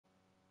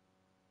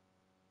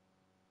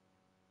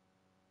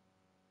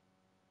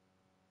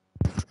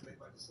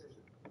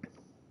decision.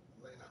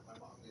 Laying out my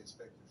mom, the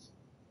inspectors.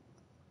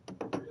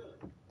 Really?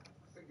 I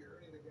figure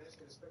Ernie, the guys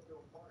can inspect their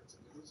own parts,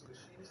 and we lose a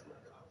machinist we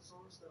have to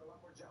outsource, then a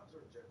lot more jobs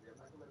are in jeopardy. I'm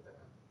not gonna let that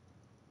happen.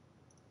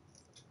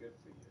 Good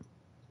for you.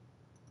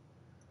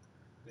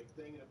 Big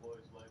thing in a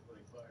boy's life when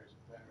he fires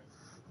a parent.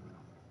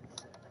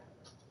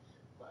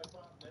 My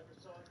pop never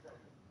saw it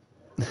coming.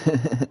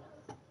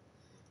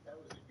 That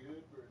was a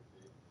good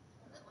birthday.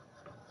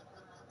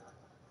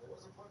 It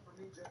wasn't fun for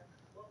me, Jack.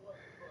 What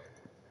wasn't fun?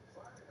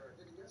 Firing her. I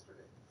did it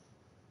yesterday.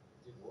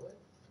 Did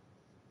what?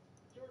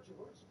 George, you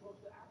weren't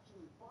supposed to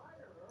actually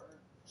fire her.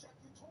 Jack,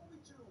 you told me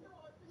to. No,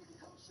 I figured to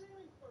come see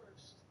me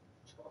first.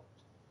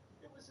 George,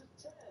 it was a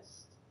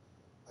test.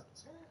 A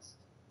test?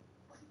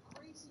 Are you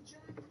crazy,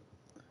 Jack?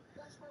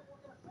 That's why I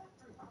work in a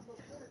factory. I'm no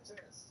good at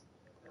tests.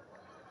 Listen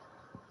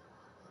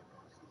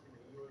to me.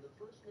 You were the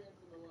first man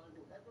from the line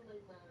who ever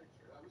made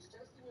manager. I was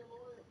testing your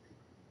loyalty.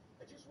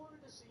 I just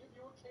wanted to see if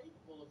you were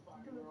capable of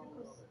firing your own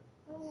mother.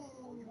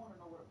 Oh, you want to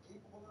know what I'm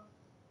capable of?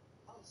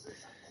 I'll say I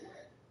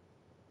quit.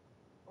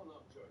 Oh,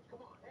 no, George.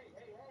 Come on. Hey.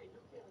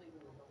 You can't leave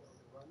me with no one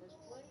to run this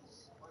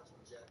place. Watch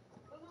me, Jack.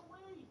 No,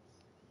 wait.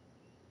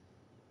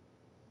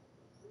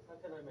 How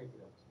can I make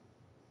it up to you?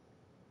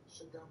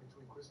 Shut down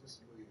between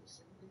Christmas and New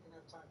Year's. So we can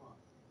have time off.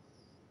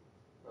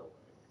 No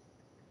way.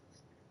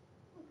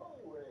 No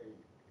way.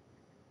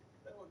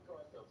 That would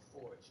cost a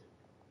fortune.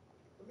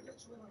 Let me let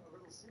you in on a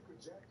little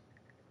secret, Jack.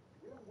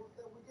 We don't work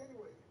that week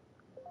anyway.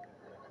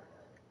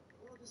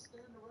 We'll just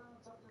stand around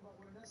talking about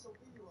what an SOB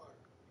you are.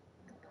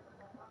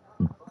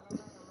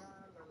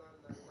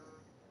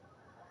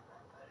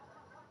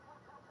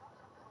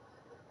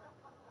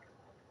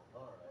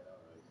 All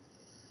right.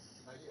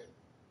 Not yet. I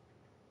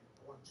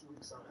want 2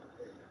 weeks out of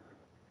pay.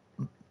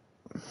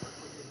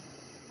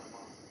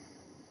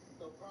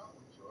 No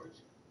problem, George.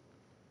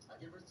 I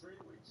give her 3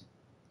 weeks.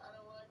 I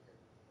don't like her.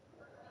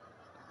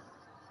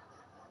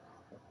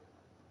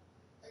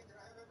 Hey, can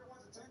I have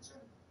everyone's attention?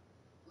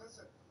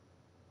 Listen.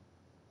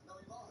 I know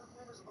you've all heard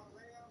rumors about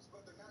layoffs,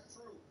 but they're not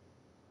true.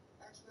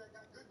 Actually, I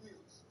got good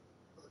news.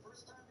 For the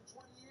first time in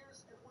 20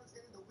 years, everyone's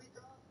getting the week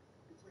off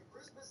between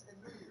Christmas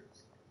and New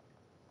Year's.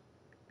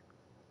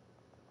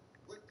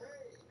 With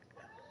pay.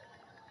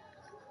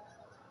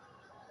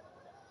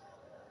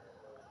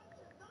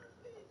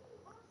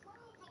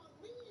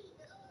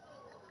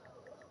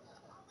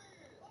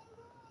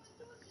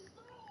 But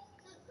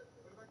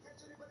if I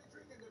catch anybody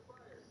drinking, they're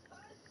fired. I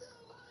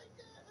still like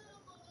him,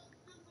 but I'm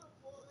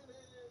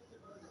disappointed.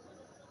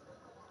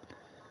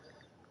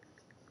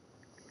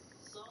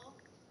 So?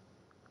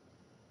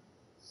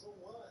 So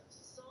what?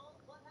 So,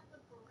 what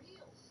happened for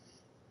real?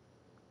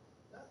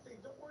 Nothing.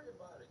 Don't worry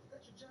about it. You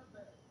got your job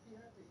back. Be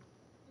happy.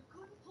 You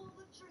couldn't pull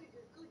the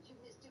trigger, could you,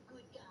 Mr.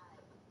 Good Guy?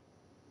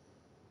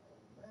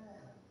 Oh,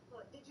 man.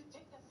 What, did you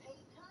take a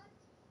pay cut?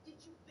 Did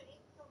you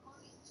beg for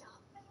mommy's job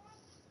back?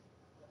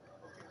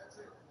 Okay, that's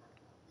it.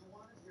 You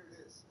want it? Here it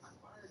is. I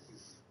fired you.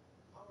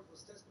 Howard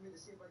was testing me to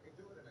see if I could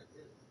do it, and I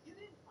did it. You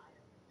didn't fire me.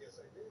 Yes,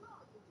 I did. No,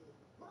 you didn't.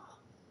 Mom,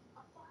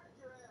 I fired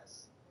your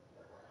ass.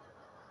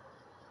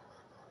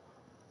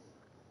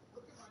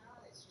 Look in my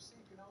eyes. You see,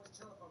 you can always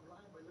tell if I'm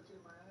lying by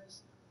looking in my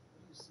eyes.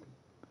 What do you see?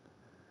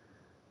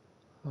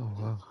 Oh,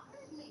 wow.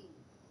 Fired me.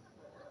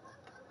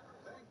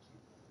 Thank you.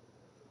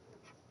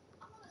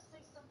 I'm gonna say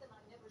something I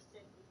never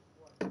said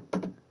before.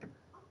 I'm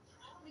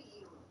proud of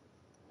you.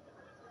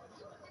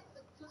 You had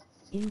the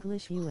guts to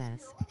English trust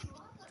US. your own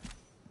mother.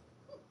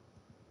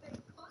 They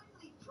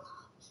finally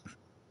dropped.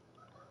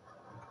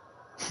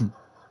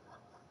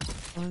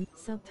 On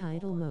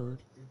subtitle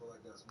mode. People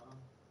like us, Mom.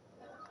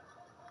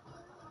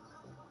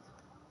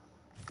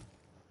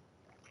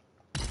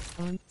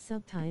 On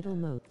subtitle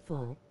mode.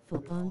 Full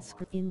on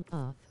screen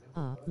off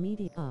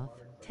media off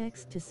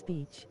text to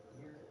speech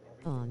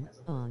on.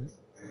 Crazy,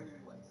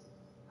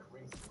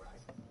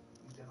 right?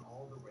 You've done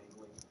all the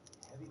wrangling,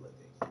 heavy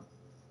lifting,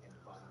 and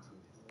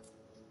fine-tuning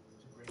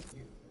to bring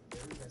you the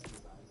very best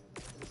designs and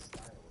every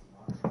style of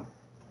modern. So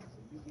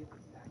you get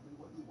exactly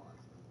what you want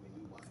when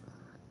you want it.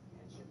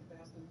 And ship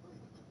fast and free.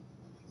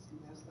 Because who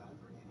has time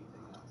for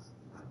anything else?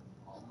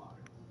 All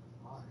modern.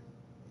 Modern.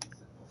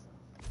 It's simple.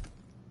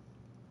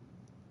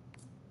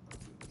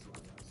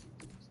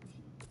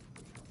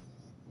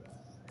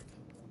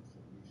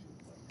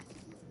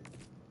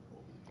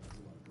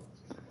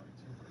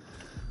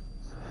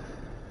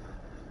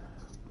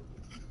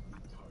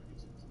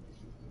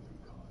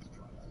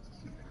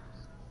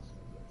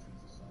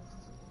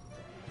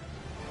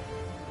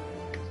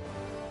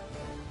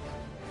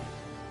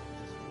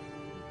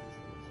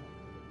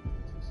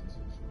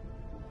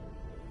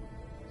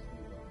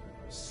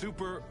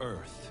 Super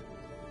Earth,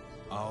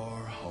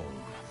 our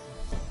home.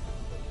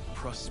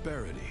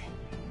 Prosperity.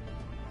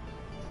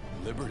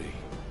 Liberty.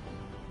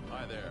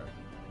 Hi there.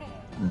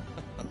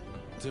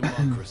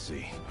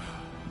 Democracy.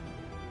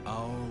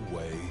 Our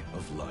way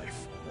of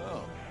life.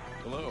 Oh,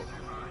 hello.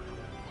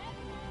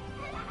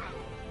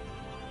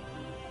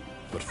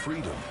 But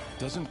freedom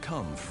doesn't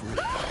come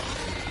free.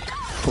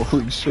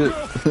 Holy shit.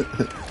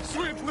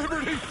 Sweet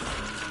liberty!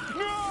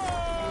 No!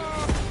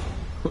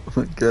 Oh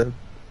my god.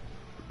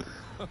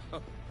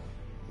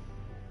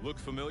 Look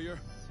familiar?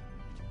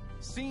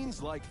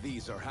 Scenes like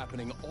these are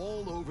happening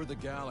all over the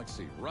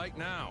galaxy right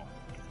now.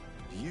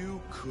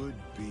 You could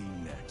be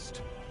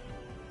next.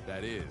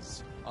 That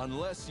is,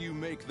 unless you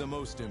make the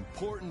most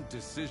important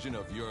decision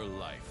of your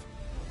life.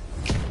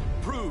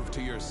 Prove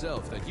to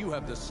yourself that you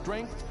have the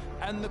strength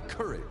and the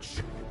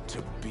courage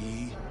to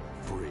be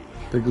free.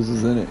 Pickles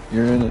is in it.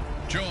 You're in it.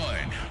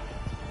 Join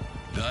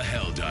the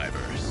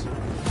Helldivers.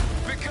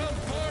 Become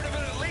part of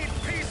an elite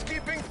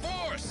peacekeeping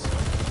force.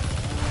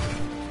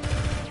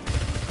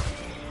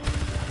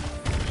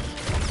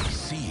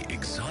 See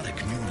exotic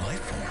new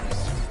life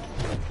forms.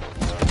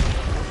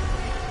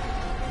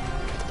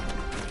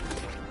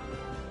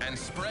 And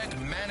spread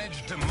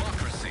managed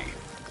democracy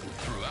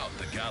throughout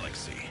the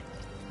galaxy.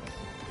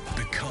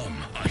 Become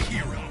a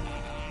hero.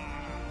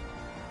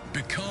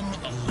 Become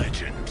a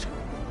legend.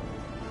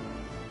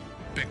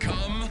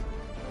 Become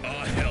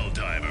a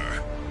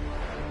Helldiver.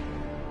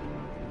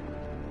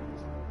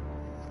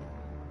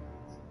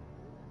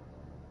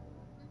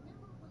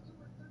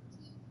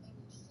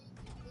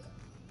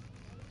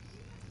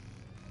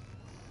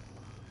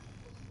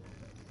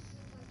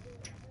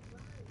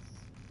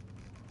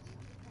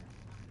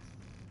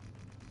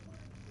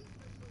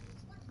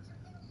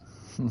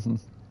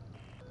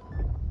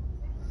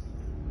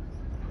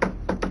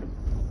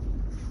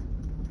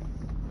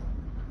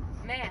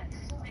 Man,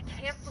 I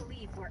can't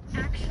believe we're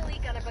actually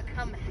gonna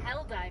become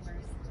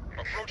Helldivers.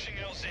 Approaching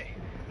LZ.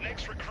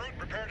 Next recruit,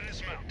 prepare to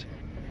dismount.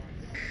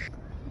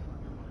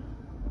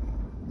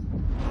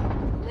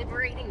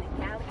 Liberating the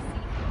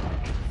galaxy,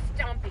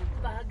 stomping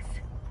bugs.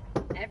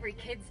 Every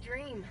kid's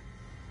dream.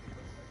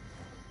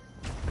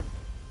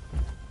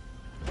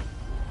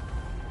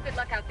 Good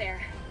luck out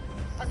there.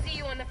 I'll see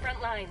you on the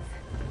front lines.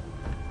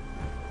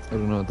 I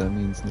don't know what that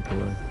means,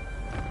 Nikolai.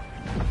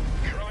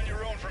 You're on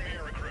your own from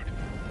here, recruit.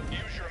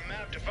 Use your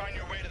map to find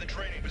your way to the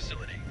training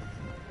facility.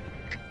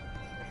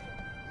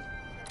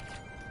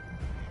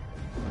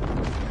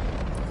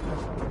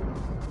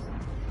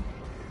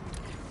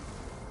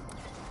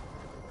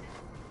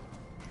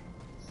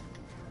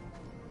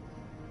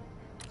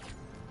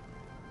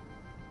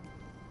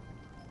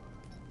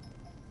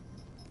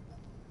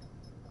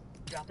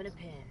 Dropping a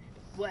pin.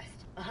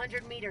 West,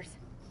 100 meters.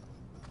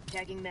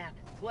 Tagging map.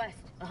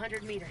 West,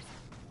 100 meters.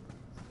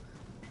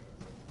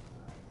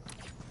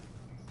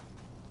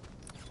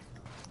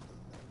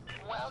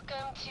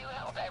 Welcome to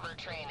Helldiver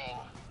training.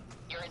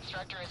 Your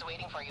instructor is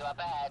waiting for you up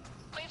ahead.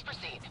 Please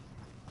proceed.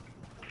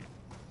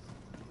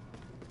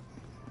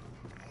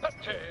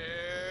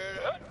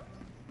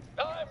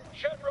 I'm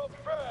General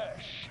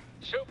Fresh,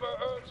 Super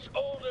Earth's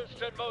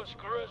oldest and most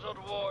grizzled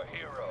war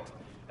hero,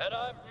 and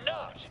I'm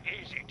not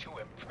easy to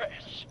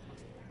impress.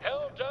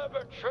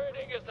 Helldiver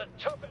training is the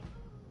toughest.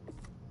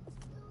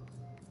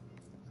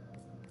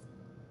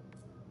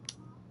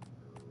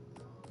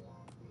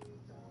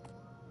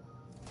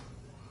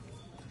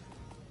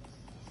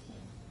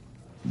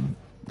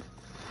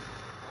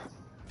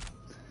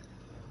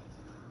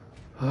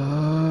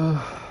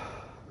 Real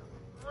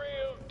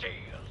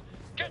deal.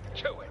 Get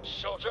to it,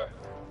 soldier.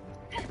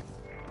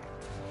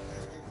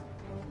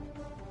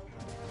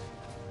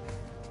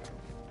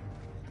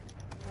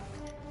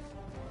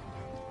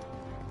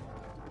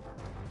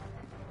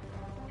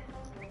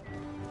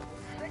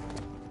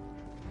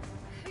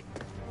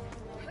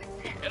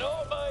 In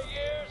all my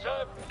years,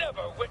 I've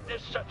never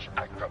witnessed such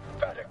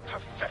acrobatic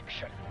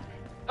perfection.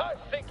 I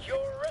think you're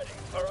ready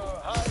for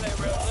our highly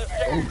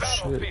realistic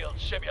battlefield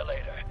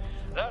simulator.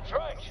 That's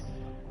right,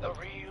 the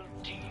real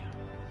deal.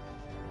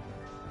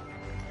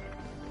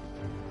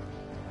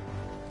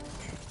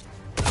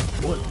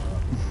 What?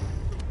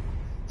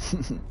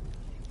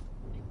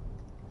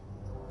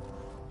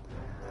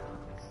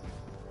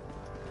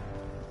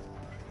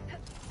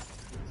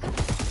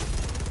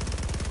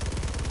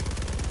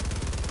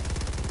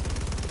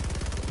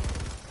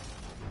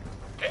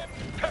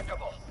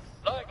 Impeccable.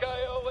 Like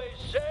I always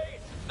say,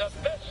 the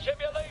best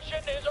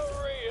simulation is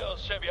a real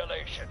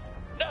simulation.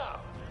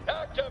 Now,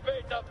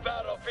 activate the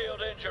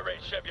battlefield injury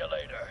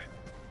simulator.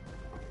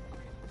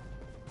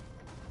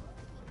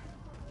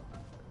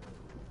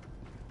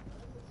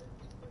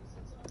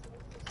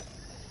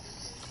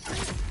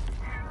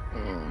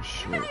 Oh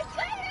shit.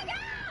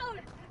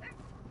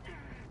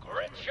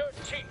 Grit your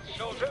teeth,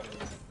 soldier.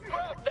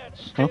 Grab that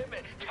stim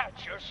and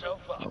catch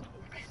yourself up.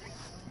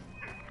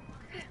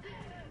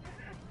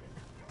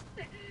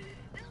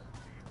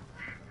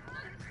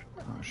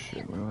 Oh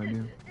shit, what do I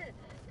do?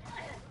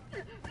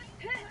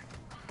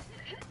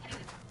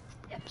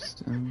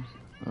 Stems?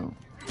 Oh.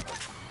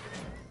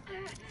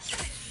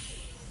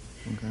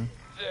 Okay.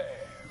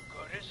 There,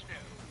 good as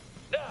new.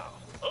 Now,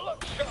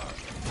 look sharp.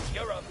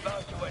 You're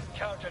about to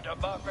encounter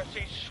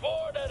democracy's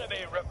sworn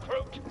enemy,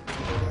 recruit.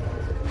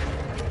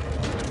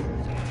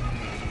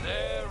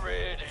 There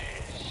it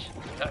is.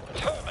 The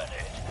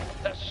Terminid,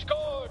 the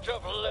scourge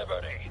of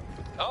liberty.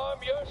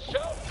 Arm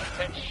yourself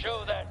and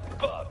show that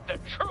bug the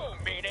true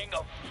meaning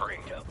of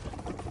freedom.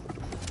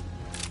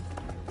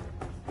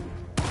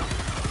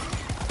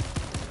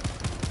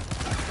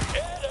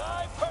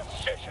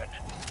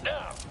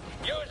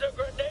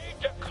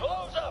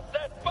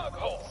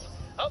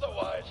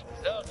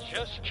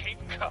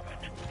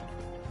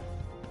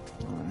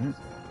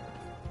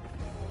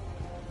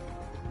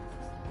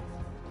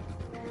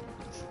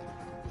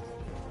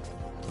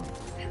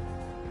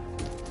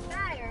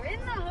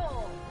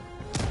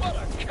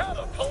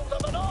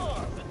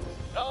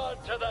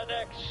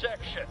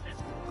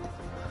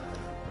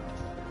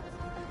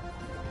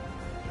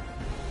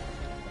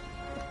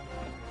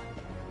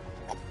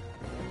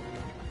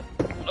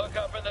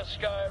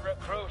 sky,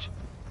 recruit.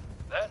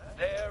 That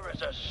there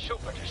is a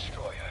super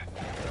destroyer,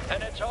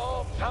 and its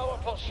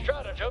all-powerful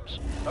stratagems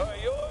are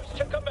yours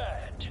to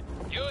command.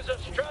 Use a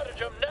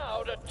stratagem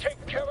now to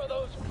take care of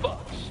those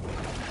bugs.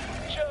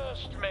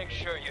 Just make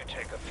sure you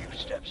take a few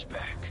steps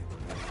back.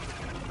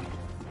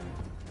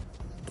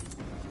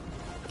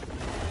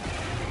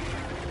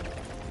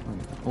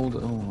 Hold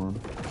on.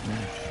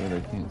 Oh shit, I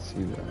can't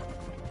see that.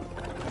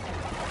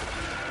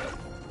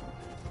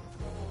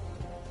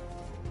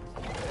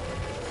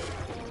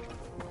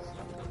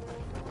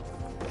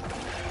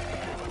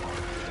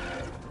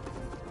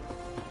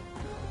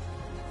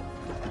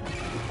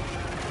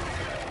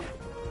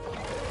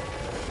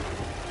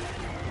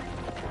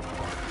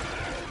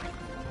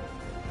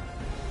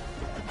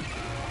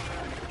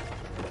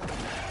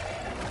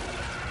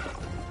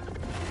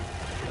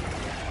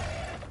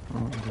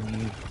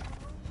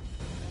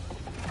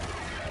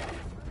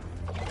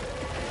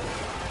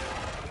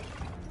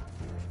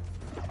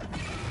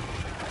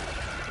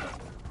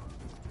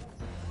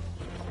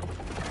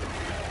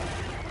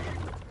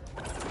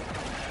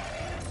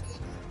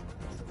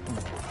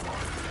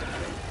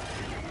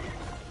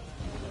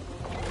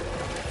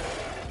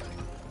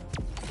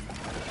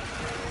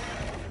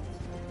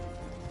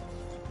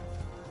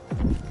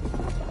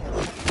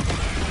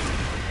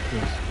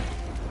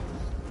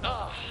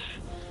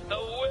 The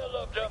will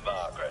of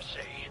democracy.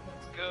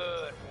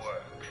 Good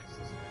work.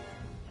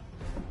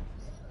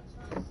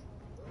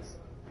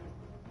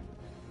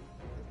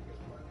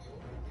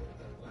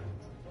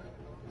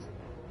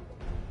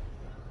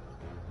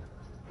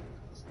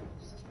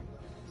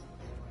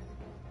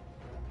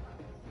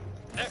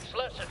 Next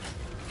lesson.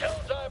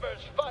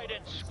 Helldivers fight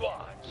in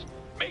squads.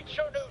 Meet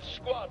your new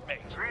squad mate.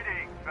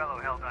 Greetings,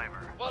 fellow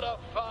Helldiver. What a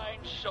fine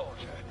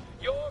soldier.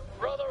 Your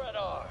brother in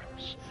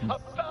arms. A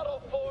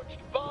battle-forged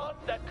bond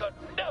that could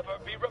never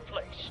be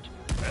replaced.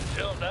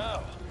 Until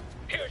now.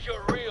 Here's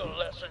your real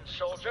lesson,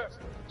 soldier.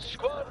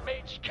 Squad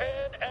mates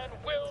can and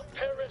will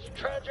perish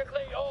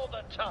tragically all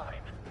the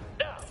time.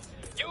 Now,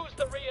 use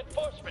the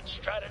reinforcement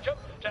stratagem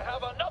to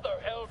have another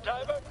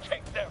Helldiver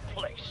take their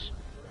place.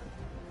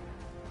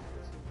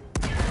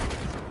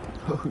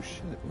 Oh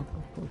shit, what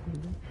the fuck was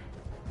that?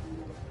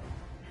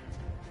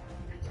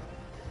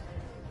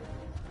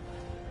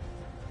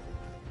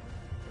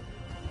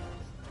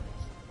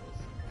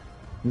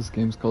 This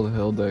game's called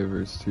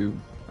Helldivers too.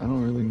 I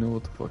don't really know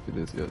what the fuck it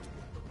is yet.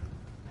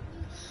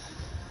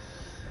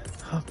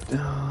 Up,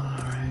 down,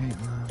 right,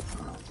 left.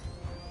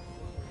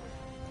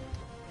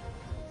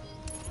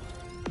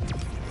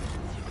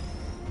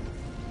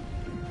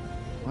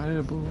 Why did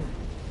it blow up?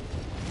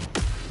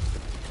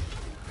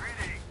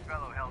 Greetings,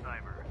 fellow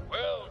Helldiver.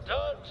 Well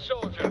done,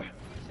 soldier.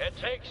 It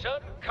takes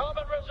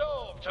uncommon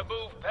resolve to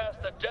move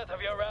past the death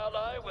of your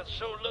ally with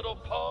so little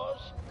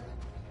pause.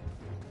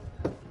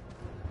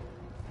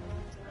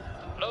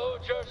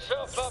 Load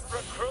yourself up,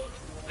 recruit.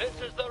 This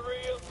is the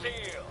real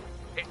deal.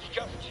 It's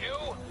just you,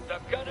 the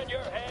gun in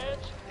your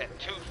hands, and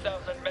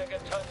 2,000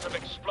 megatons of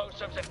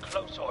explosives in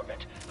close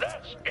orbit.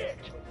 That's it.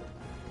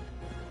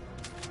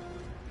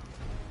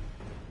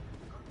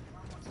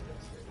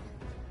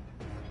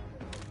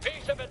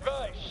 Piece of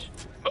advice.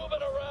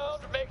 Moving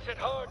around makes it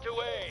hard to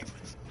aim.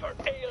 For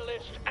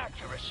A-list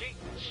accuracy,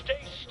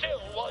 stay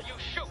still while you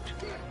shoot.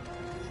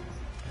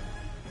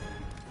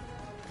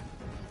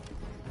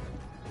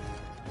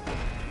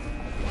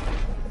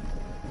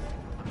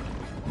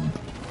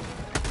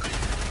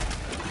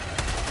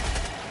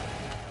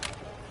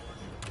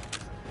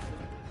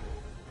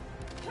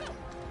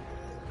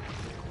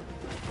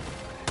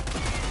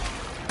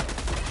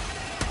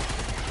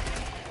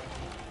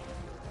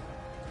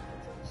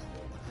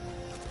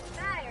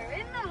 Fire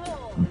in the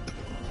hole!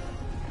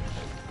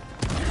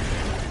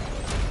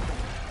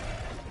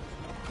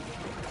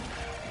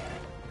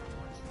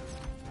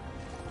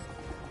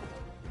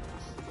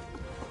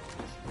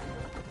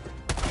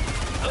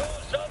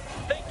 Those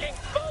unthinking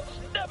bugs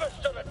never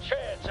stood a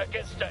chance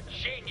against a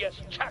genius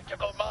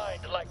tactical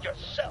mind like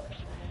yourself.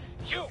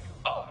 You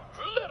are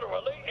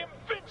literally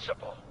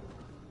invincible.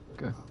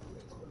 Okay.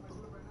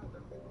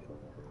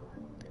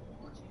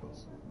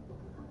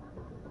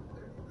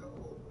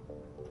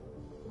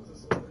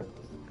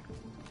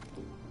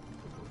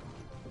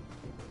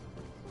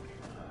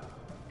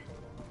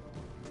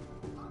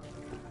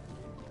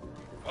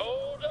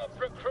 Hold up,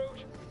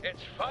 recruit.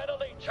 It's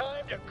finally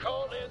time to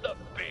call in the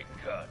big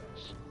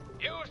guns.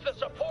 Use the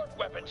support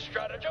weapon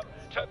stratagem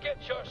to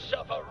get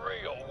yourself a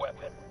real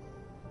weapon.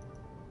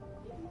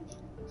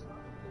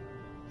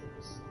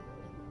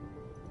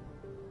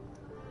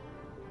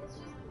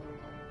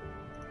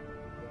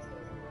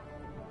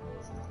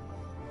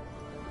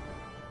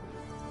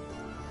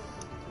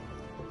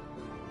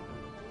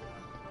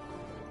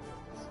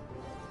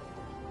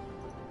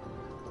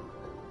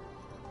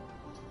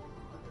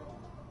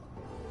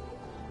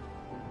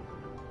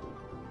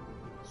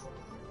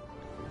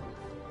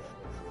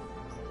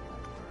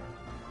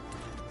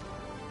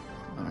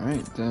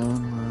 Alright,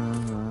 down.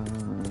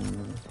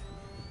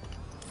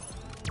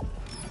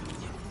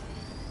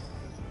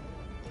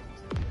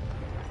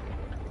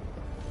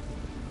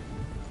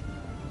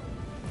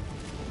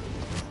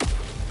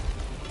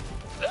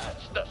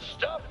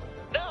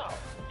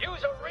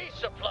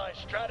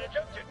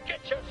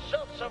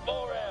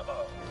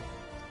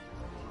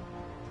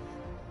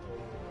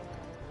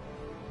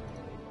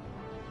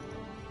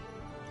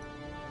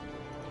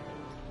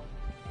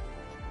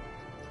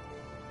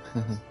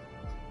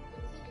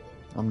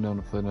 I'm down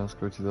to play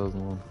NASCAR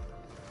 2001.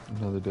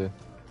 Another day.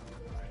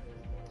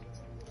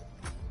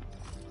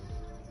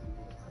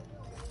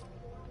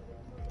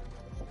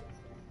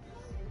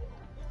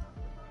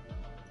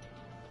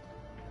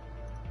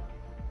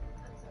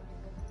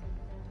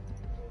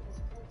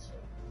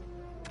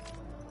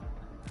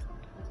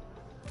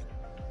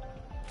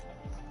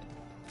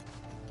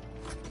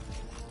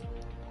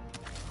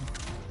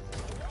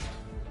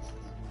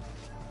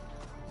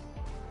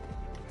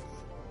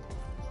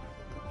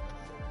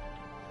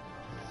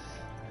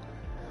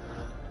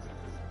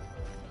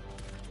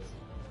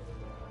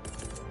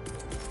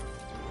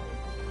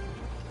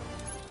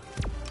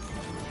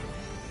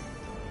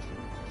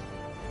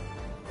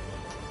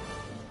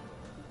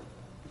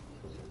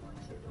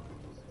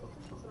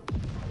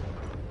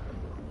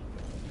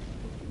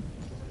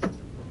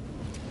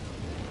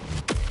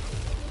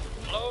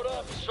 Load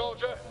up,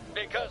 soldier,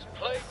 because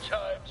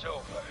playtime's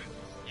over.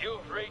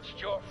 You've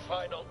reached your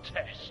final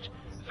test.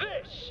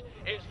 This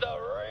is the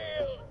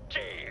real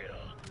deal.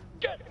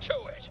 Get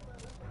to it.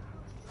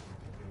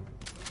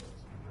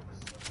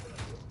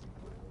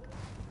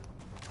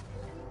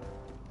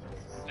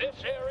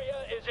 This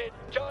area is in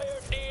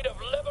dire need of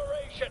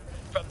liberation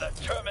from the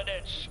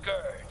Terminid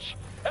Scourge.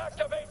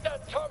 Activate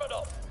that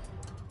terminal.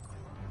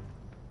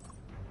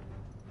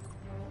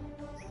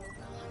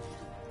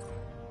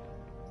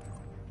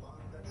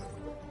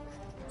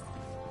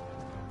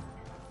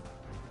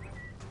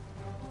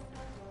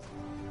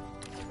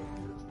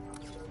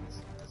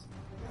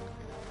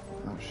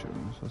 Oh shit, what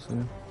am I supposed to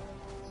do?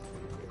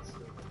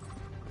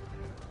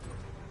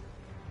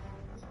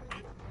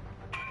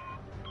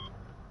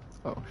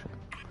 Oh shit.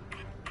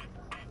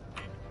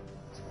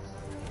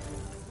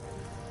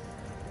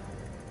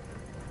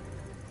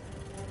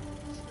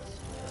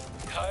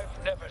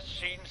 I've never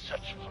seen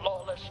such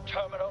flawless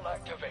terminal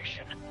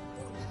activation.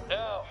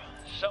 Now,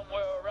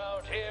 somewhere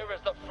around here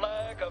is the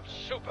flag of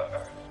Super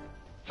Earth.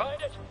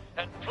 Find it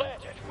and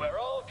plant it where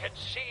all can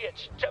see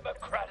its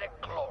democratic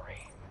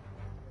glory.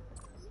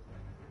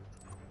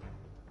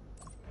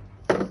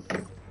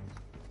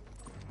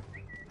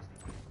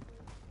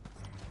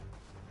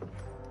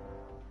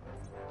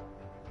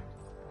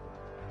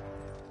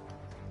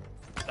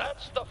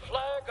 That's the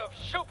flag of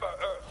Super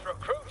Earth,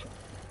 recruit.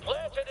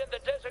 Plant it in the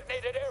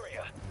designated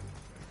area.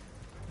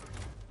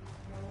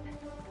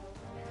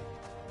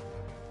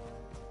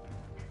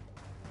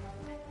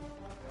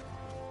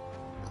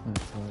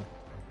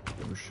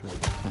 Oh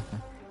shit.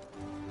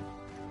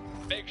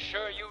 Make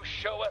sure you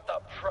show it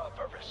the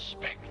proper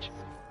respect.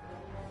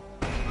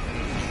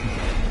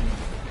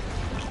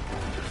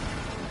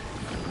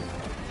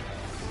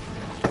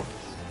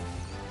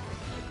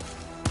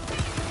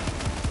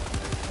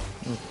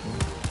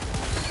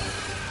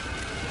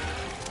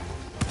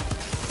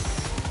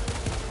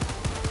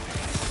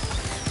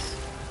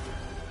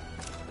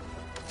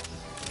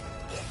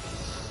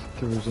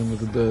 Killer's under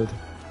the bed.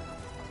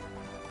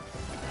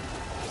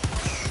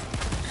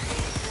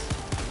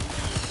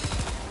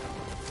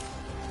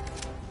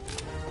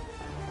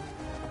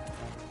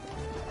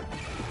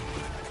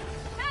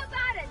 How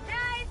about a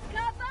nice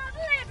cup of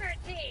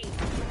liberty?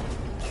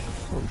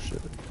 Oh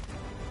shit.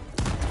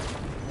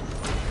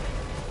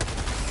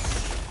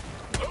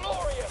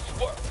 Glorious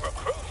work,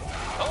 recruit.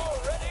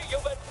 Already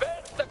you've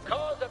advanced the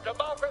cause of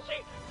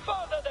democracy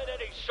farther than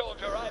any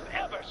soldier I've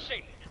ever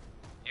seen.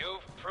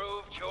 You've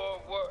proved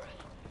your worth.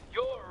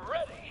 You're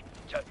ready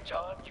to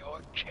don your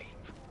cape.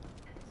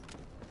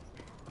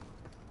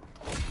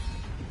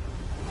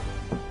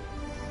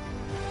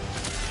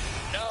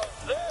 Now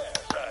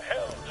there's a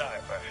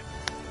Helldiver.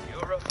 You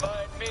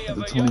remind me of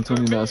The a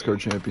 2020 younger NASCAR me,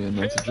 champion,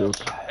 that's a joke.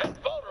 and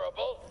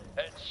vulnerable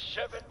and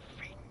 7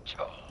 feet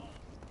tall.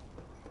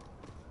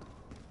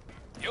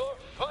 You're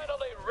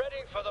finally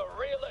ready for the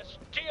realest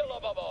deal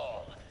of them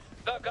all.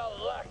 The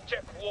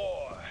Galactic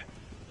War.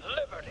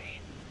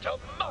 Liberty,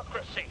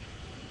 democracy,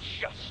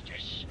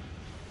 justice.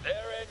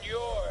 They're in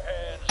your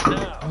hands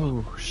now.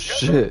 Oh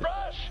shit.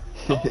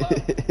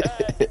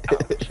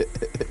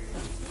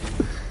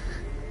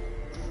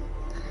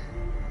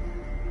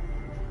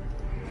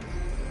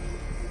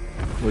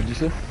 What'd you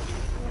say?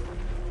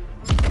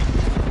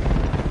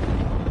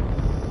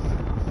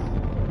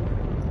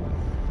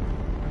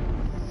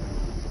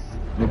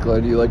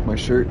 Nikolai, do you like my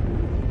shirt?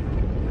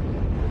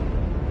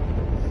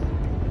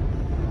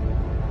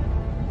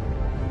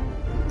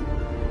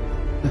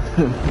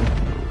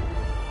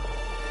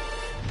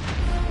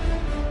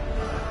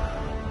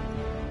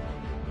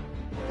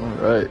 All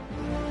right.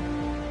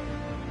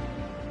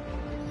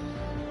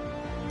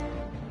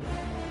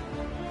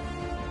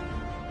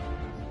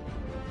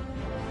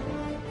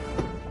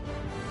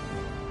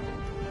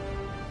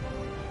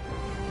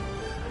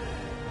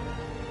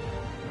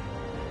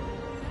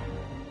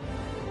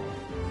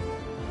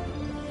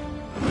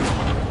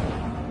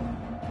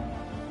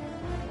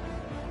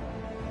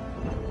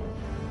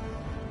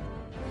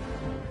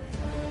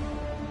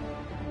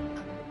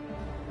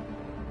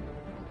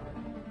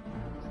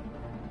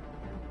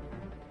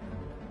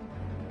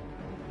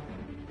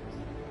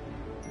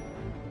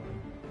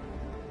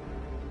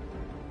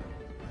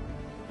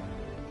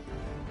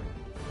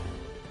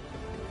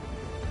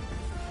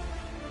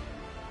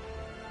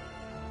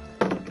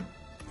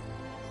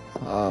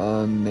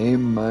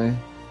 Name my...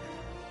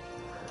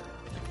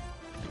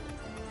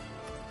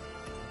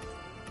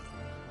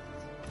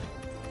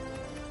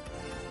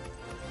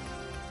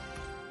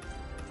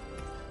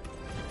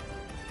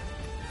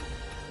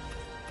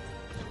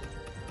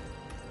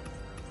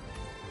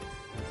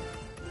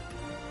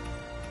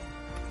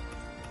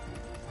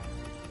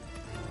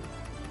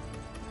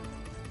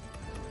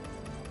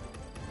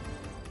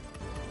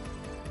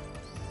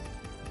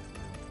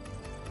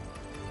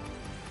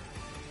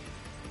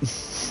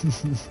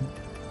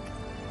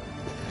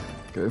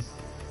 Okay.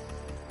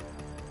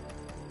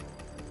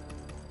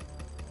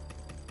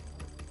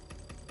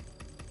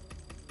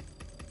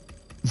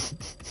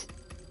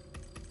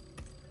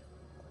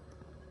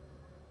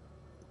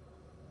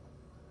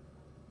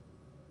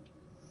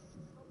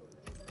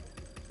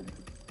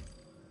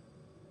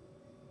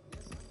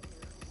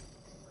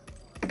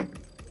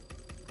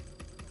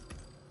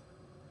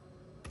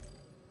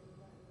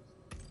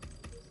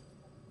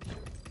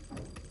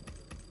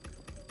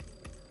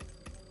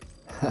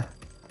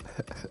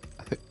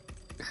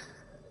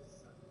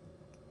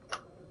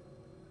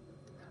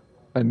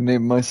 I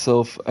named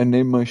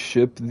my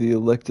ship the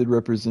elected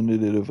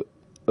representative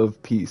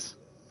of peace.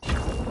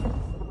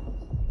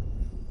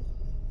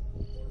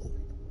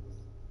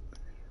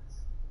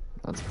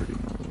 That's pretty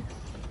gnarly.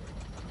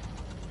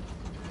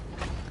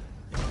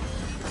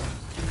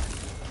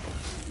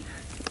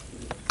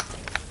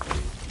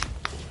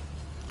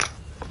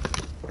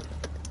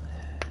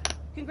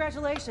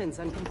 Congratulations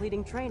on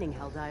completing training,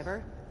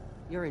 Helldiver.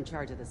 You're in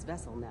charge of this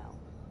vessel now.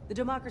 The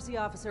Democracy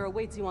officer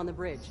awaits you on the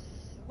bridge.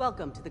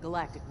 Welcome to the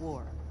Galactic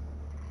War.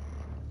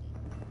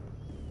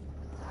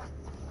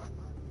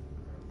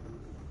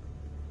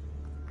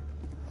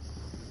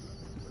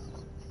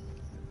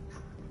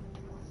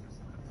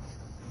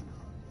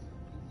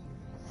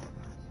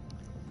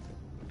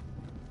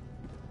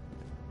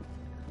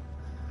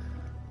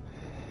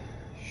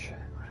 Shit,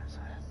 what is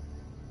that?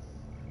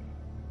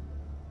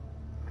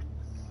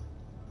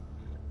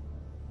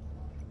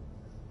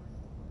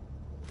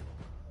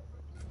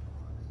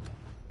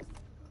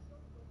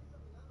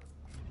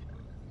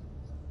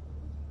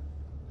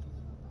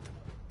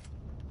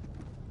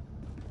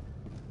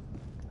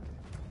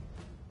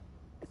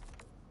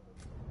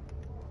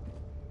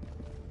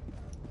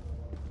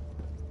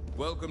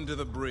 Welcome to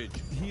the bridge.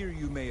 Here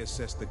you may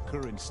assess the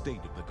current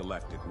state of the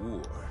Galactic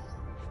War.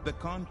 The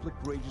conflict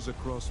rages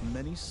across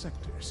many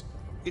sectors.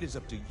 It is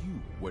up to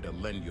you where to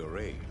lend your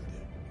aid.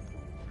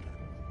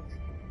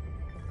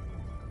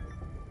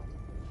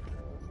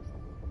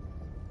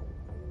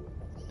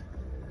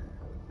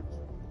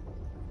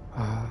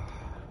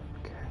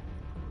 Okay.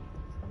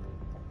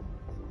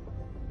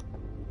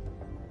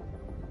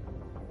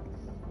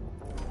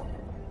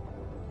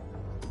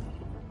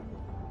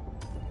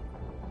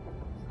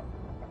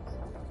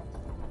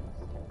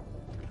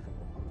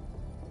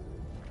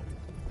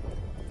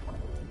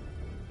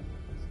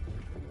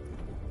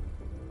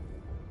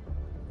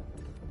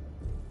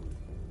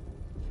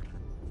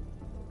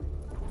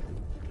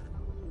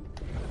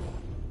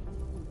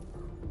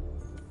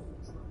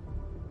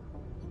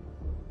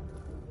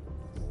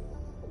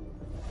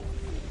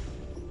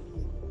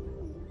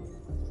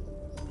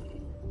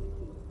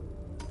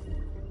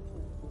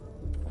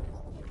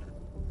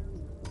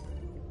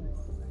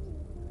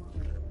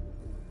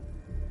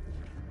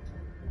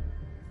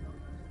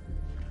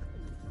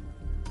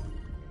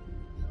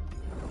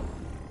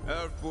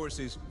 Our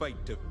forces fight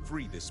to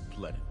free this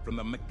planet from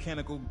the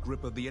mechanical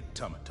grip of the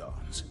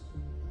automatons.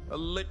 A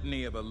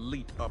litany of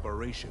elite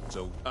operations,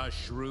 a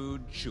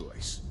shrewd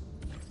choice.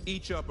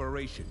 Each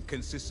operation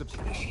consists of...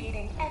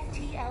 Initiating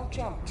FTL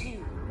jump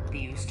to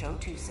the Usto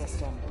 2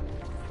 system.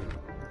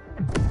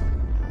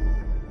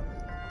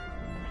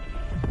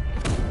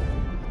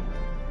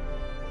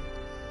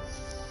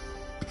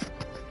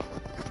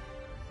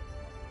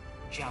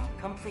 Jump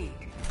complete.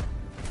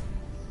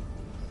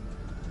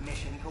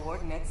 Mission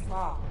coordinates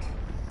locked.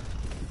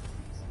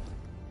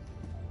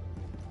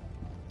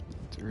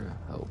 Through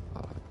a hell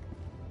pod.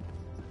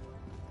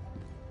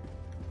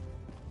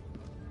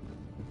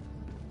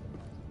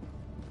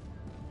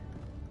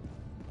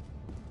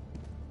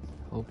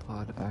 Hell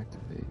pod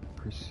activate.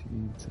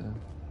 Proceed to...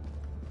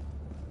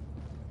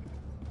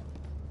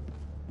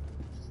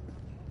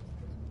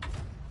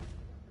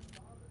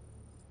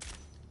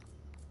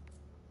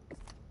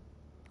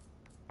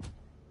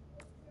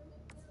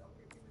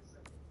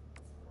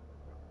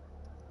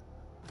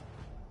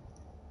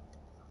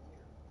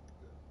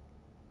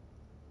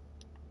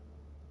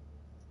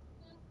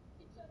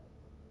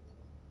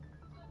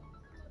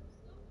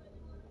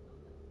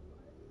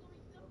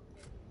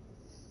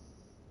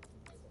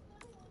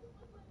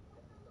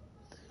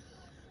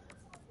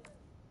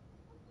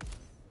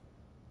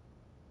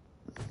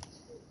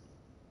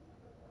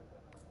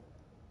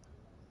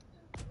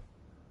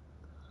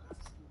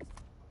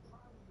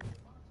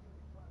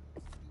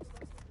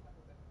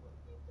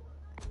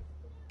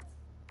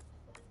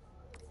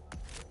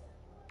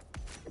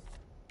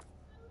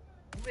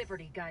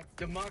 Liberty, guys.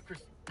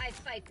 Democracy. I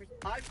fight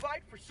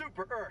for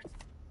Super Earth.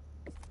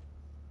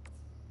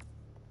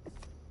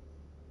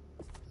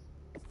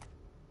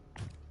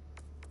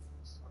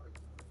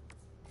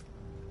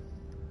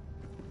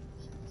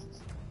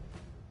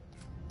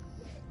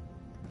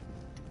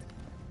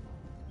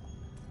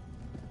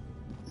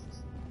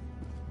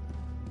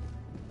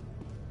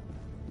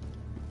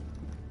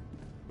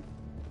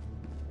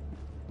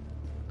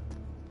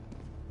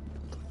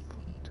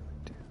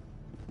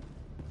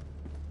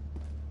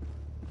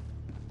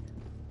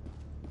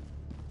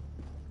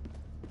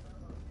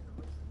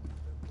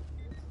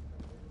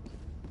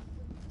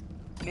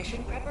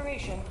 Mission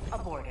preparation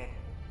aborted.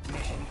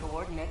 Mission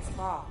coordinates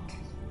locked.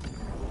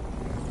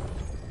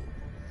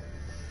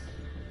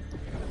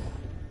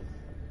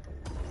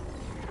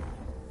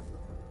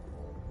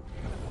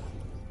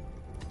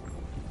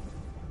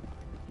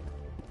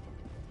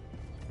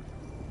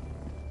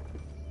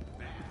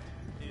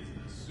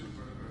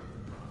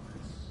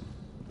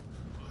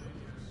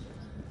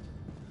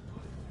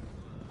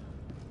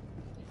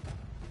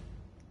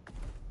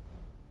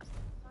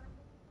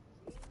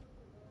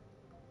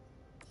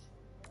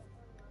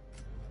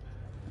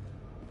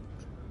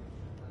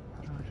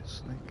 How do I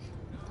just like...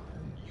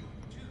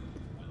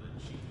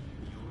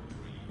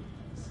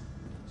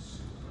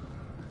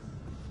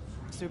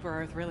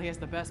 Super Earth really is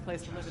the best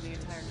place to live in the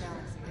entire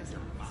galaxy, isn't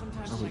it?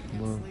 Sometimes I when I would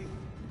can't love- sleep,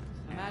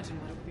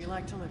 imagine what it would be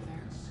like to live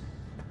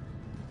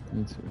there.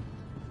 Me too.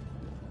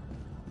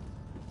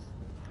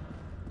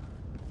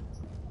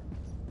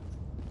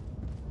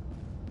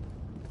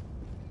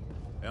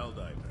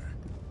 Helldiver,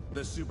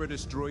 the Super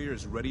Destroyer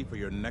is ready for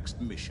your next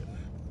mission.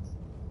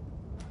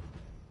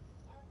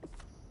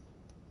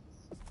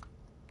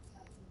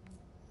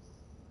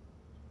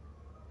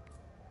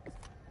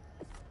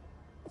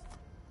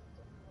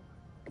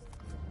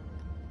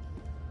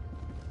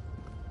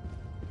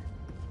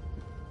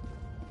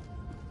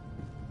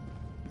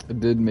 I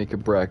did make a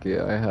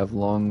bracket. I have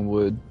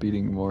Longwood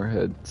beating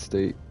Moorhead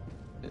State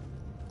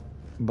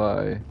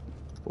by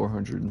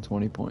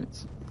 420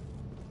 points.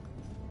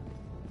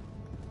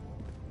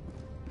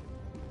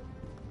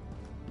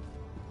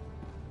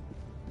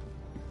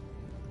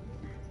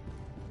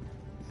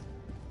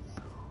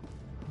 How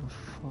the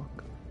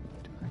fuck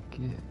do I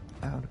get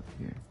out of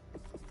here?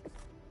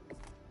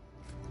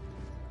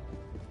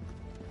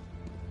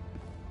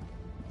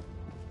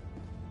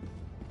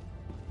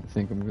 I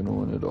think I'm gonna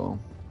win it all.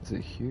 Is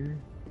it here?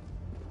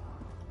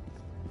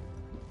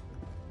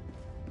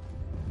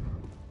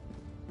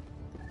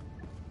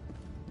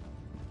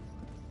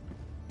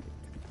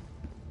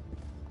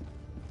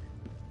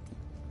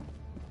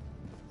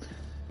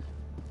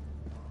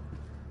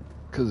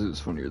 Because it was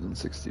funnier than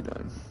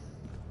 69.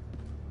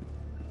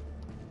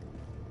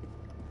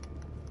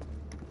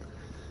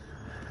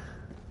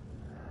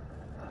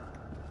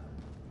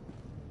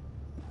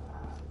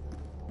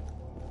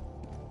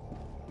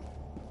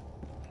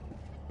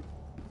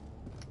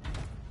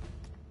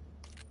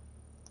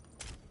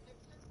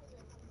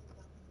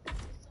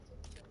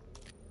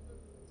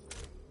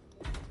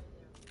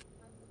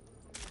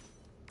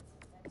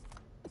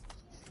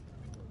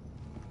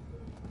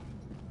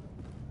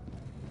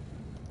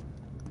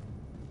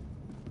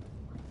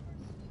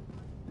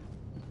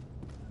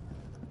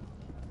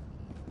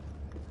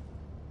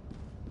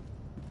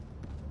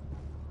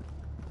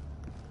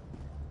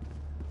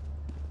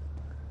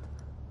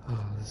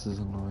 Oh, this is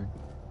annoying.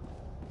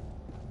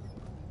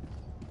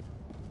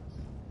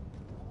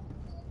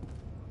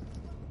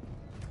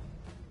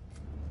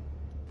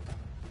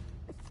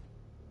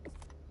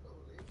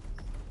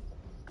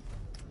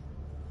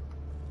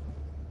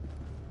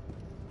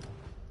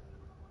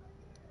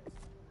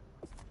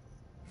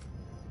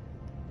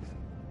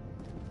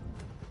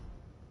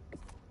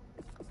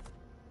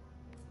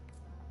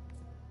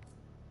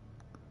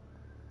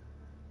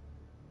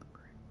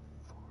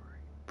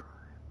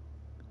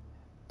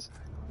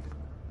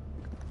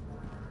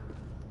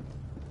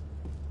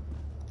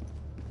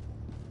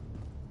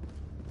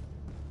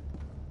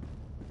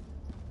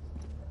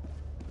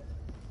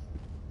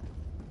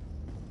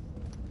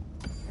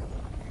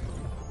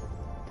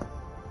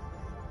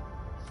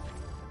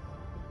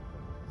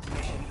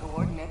 Mission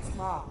coordinates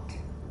locked.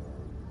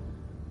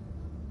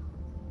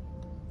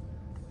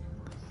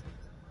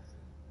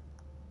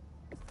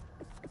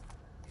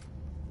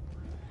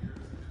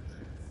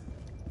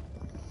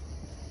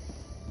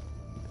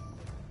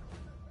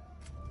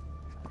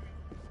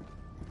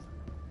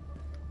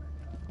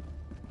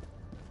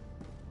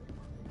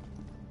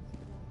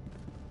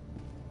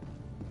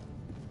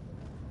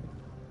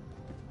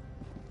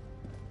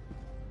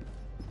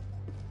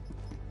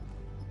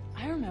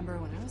 I remember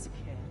when I was a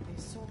kid,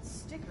 they sold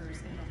stickers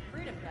in the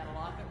Freedom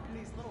catalog of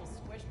these little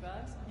squish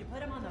bugs. You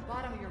put them on the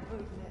bottom of your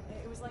boot, and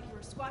it was like you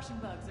were squashing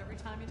bugs every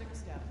time you took a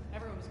step.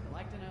 Everyone was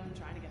collecting them,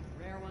 trying to get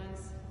the rare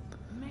ones.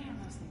 Man,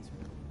 those things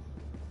were cool.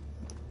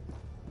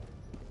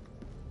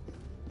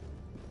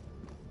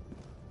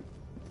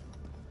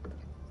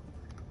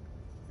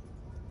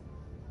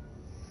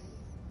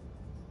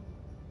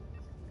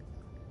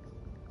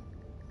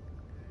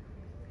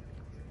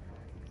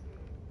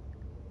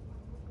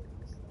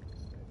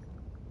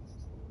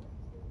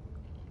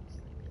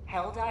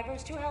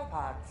 Helldivers to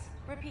Hellpods.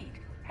 Repeat,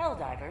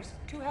 Helldivers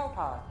to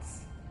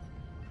Hellpods.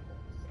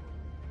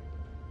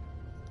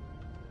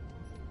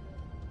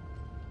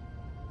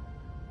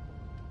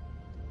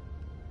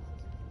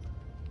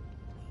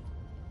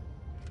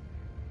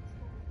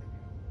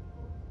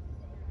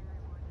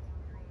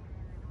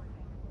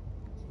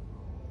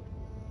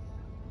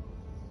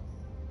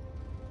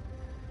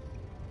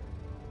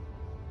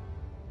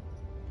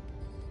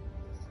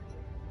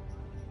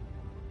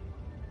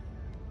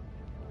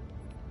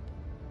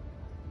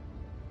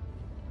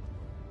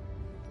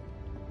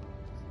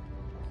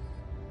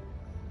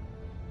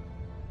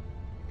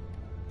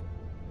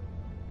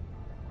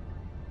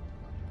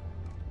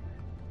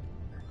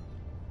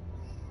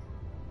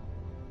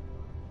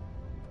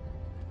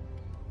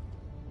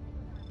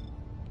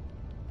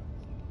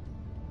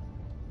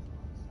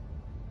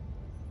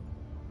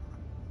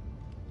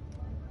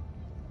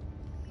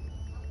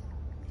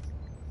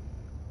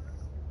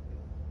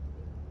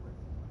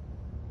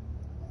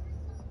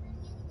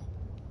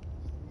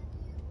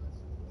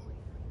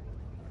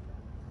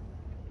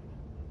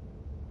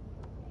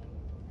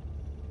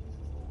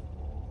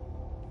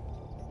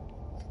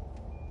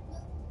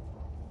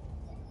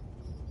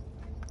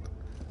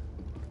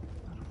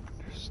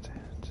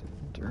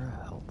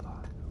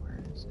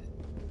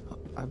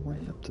 I'm way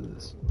up to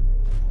this.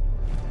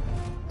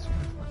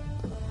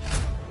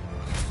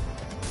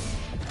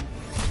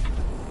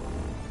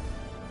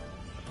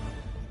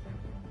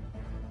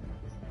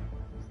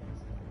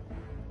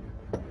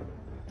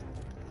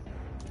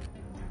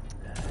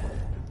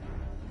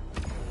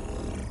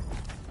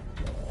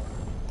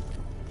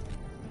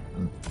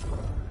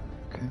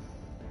 Okay.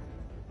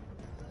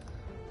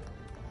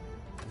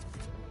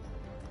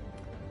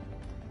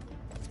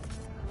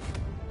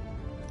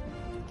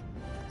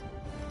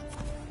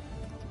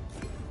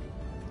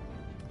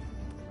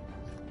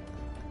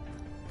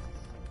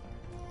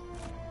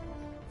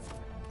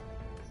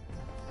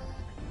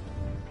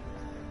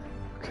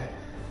 Okay.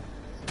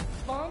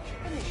 Launch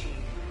initiated.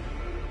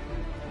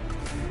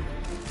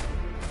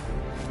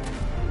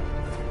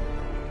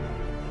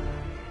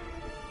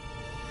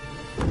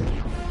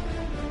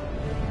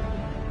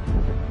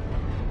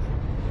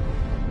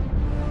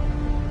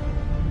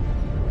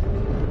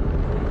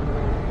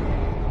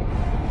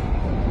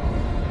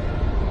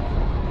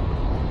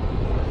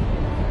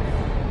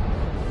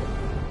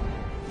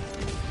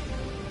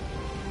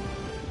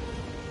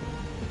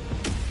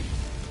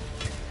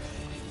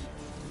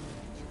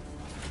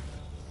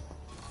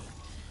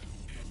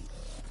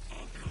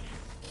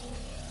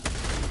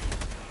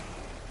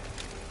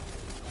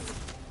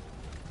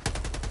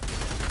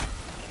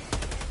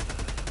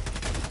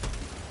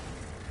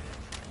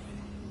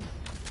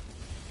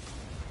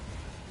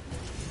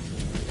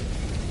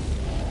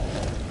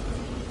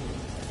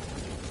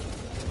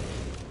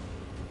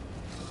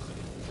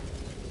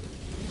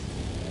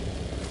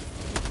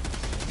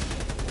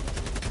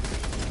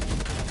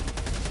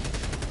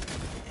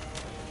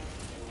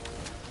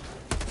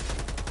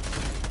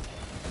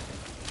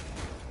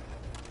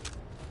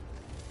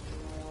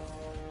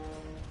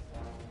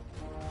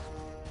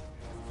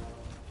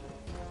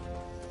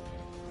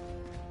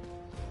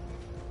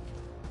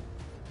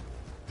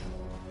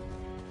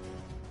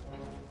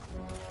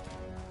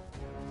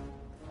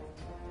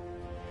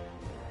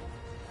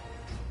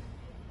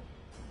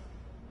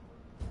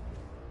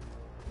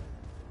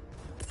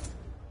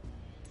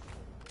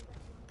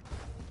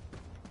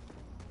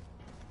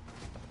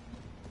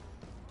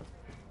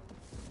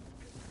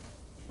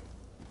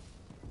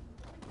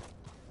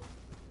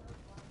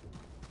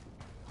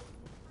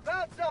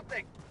 Found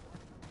something!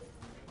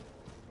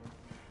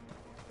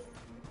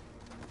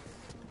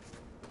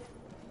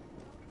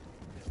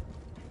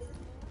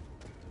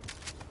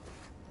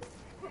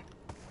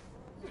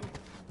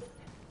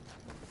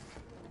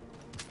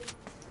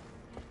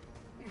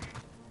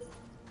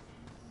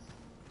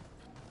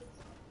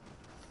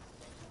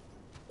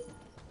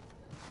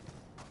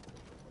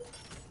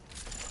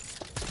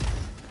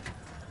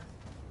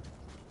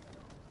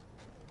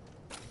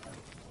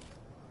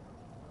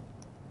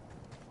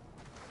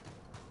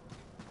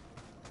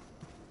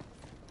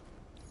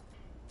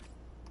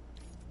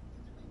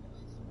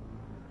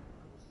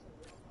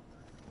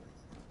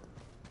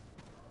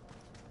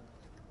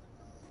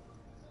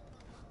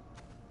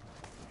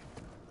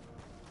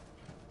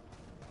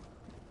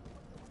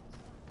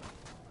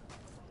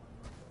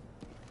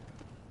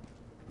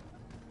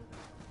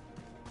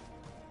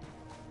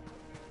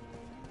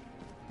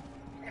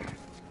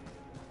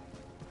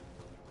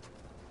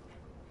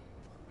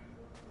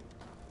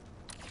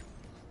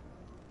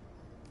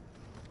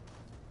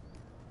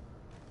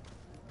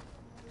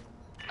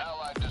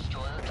 Allied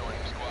destroyer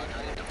joining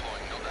squadron,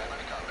 deploying Helldiver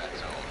to combat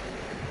zone.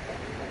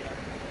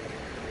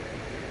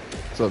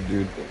 What's up,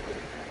 dude?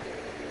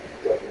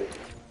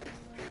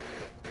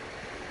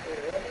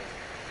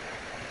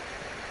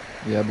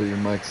 Yeah, but your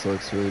mic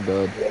sucks really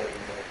bad.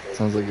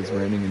 Sounds like it's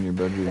raining in your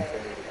bedroom.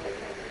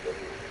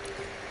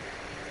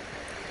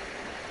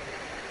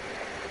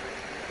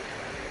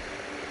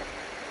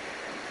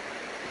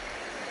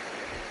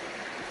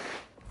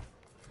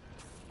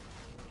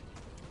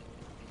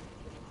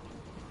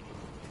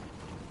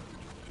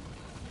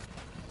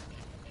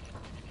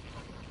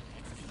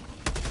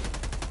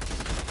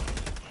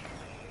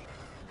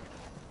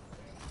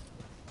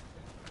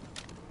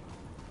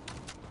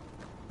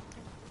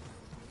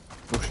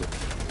 Oh shit.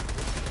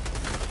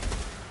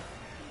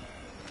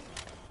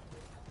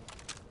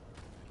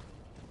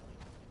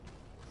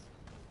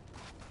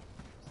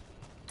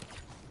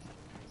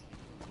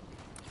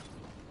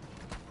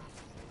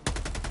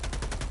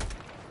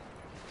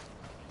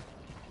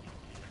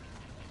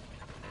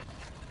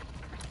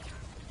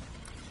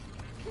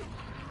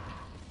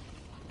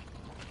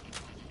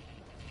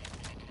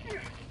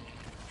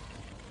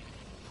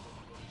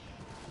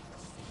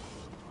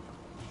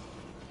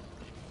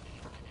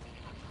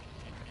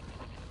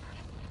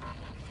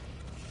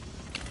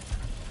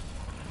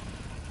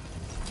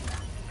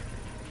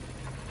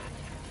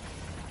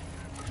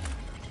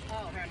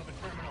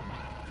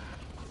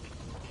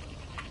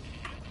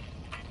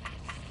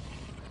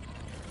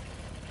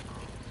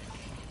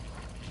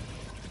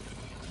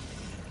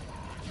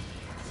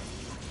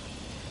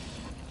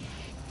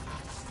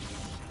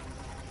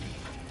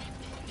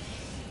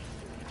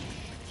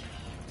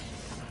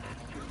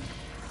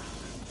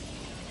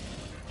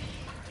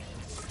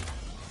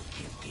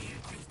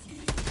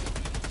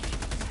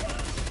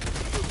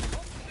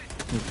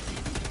 Mag's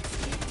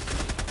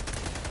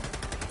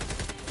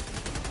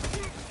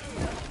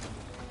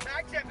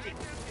empty.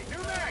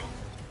 New mag.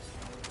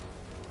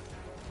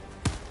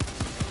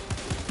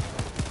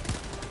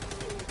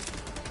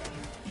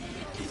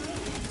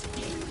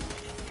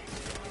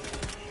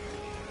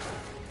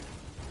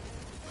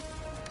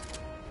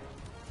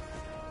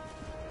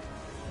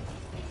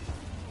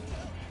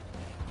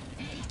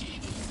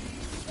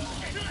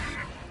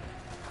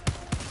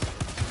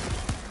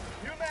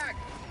 New mag.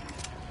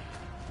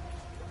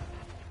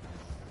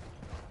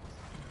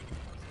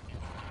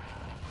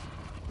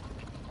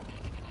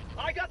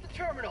 I got the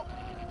terminal.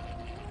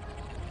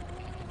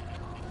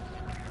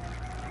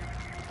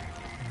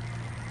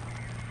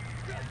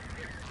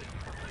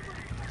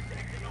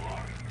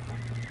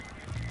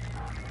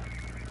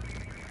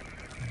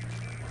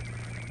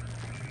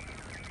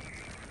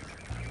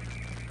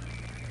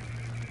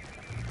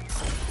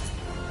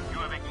 You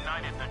have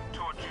ignited the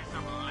torches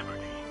of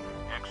liberty.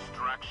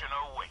 Extraction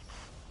awaits.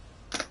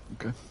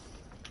 Okay.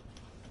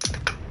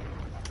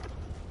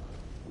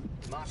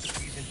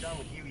 Democracy isn't done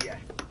with you yet.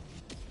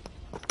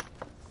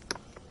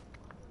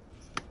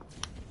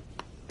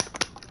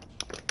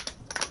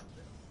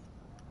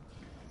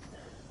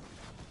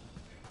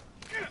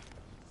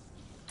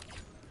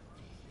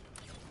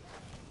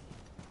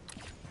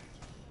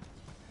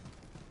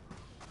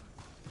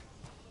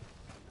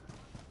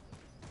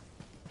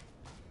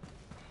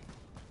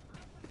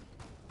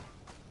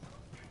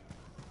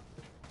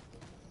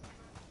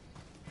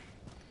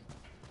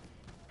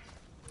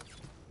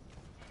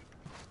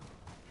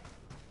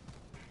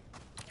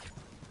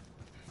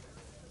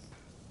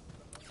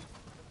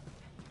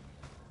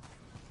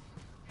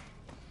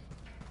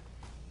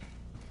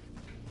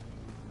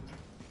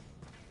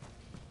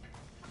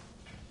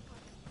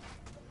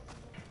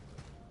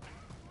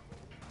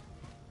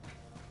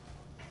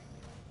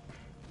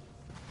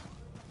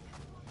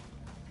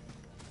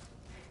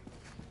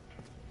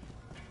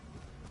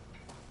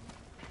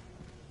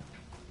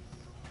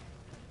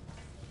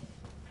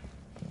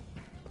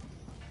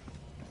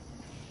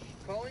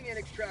 Calling in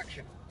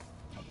extraction.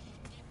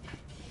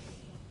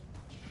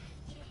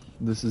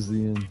 This is the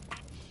end.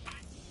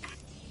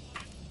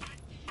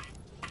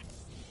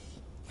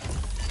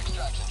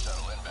 Extraction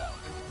shuttle inbound.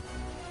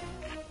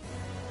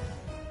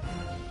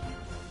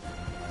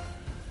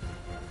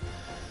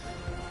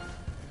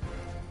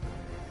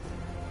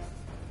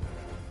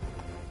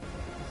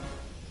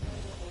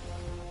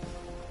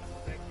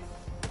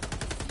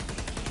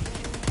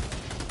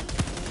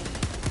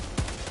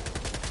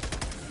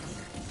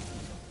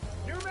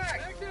 New mag.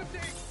 Mag's empty.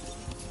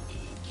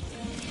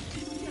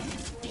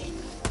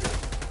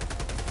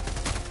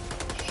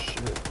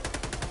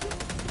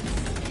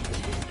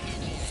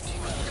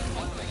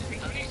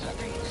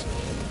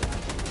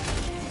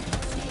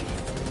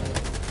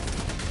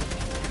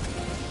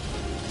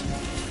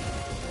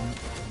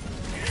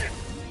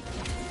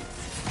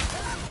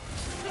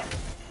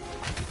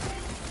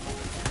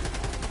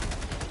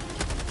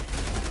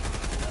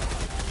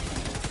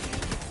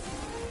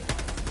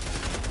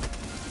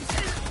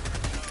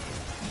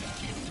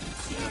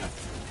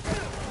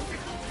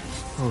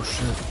 Oh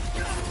shit.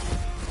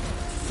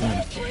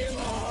 Damn.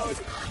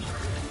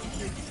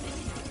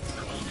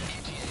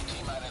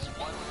 T-minus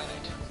 1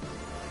 minute.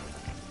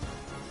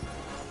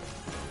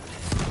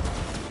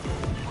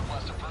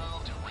 Request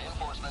approved.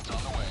 Reinforcements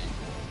on the way.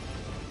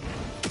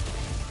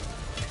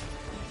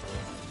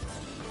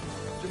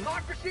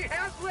 Democracy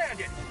has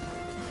landed.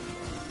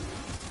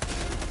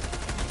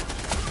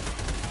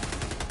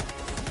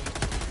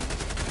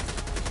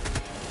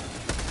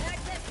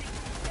 Mag's empty.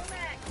 New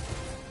mag.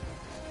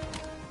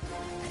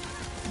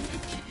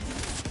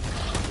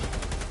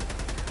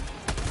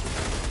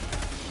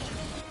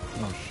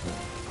 Oh shit.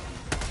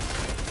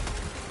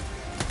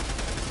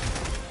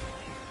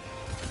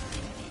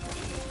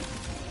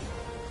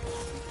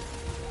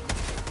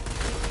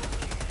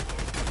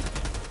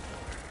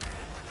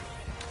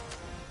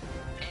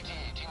 ETA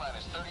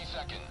T-minus 30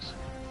 seconds.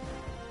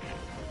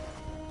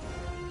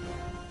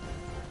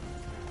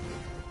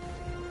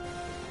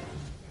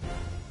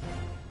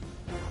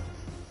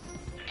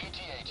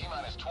 ETA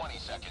T-minus 20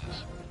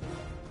 seconds.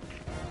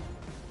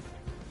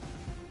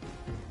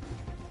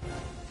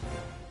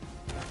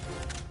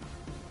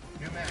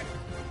 New mag.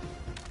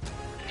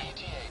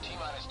 ETA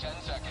T-minus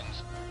 10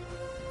 seconds.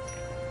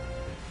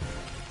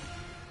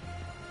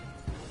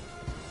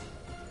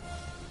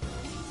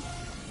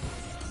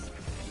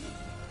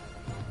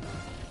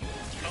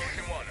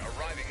 Pelican 1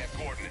 arriving at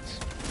coordinates.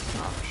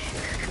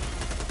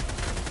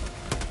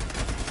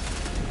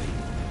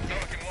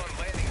 Pelican 1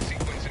 landing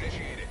sequence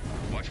initiated.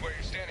 Watch where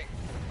you're standing.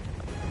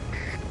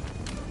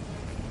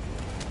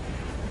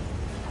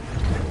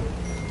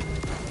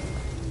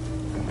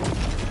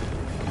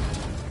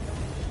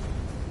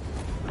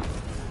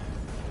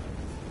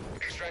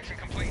 Extraction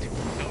complete.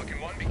 Pelican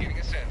 1 beginning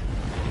ascent.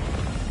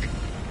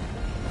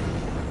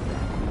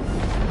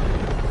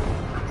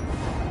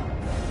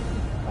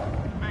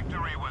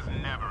 Victory was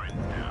never in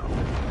doubt.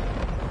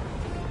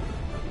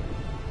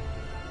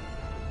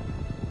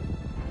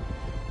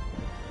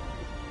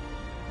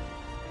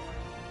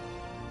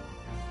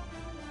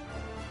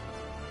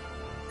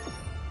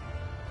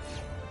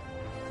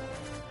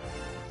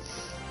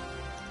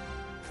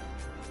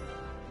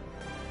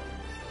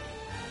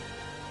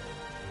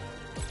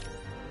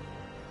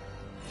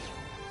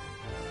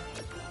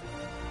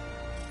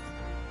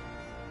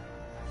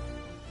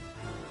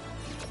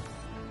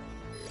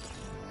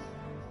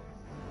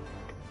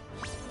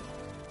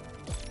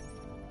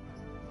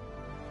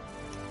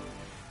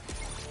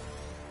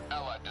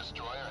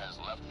 destroyer has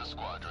left the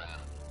squadron.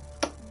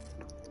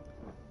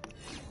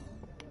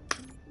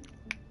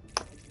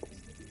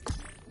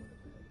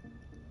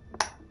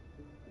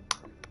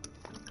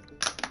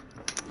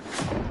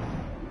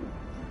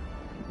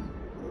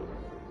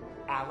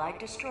 Allied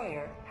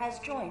destroyer has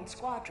joined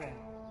squadron.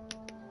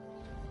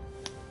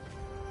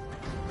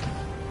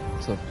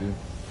 What's up, dude?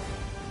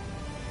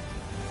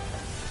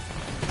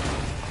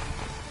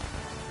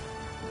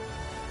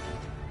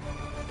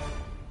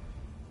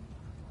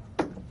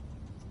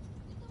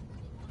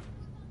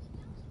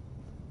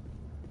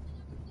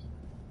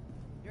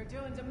 You're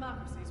doing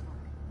democracy's work.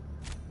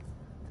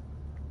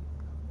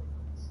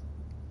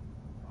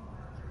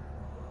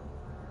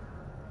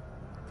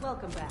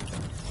 Welcome back.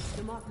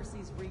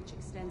 Democracy's reach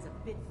extends a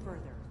bit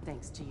further,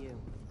 thanks to you.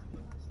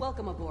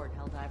 Welcome aboard,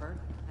 Helldiver.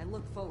 I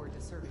look forward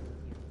to serving with you.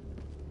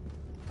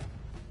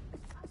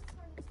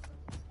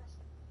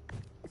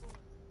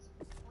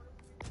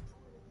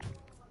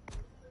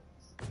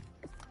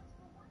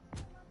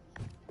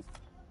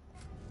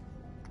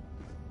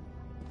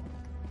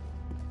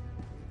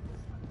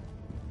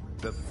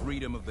 The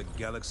freedom of the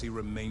galaxy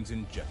remains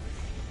in jeopardy.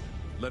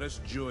 Let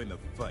us join the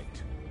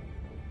fight.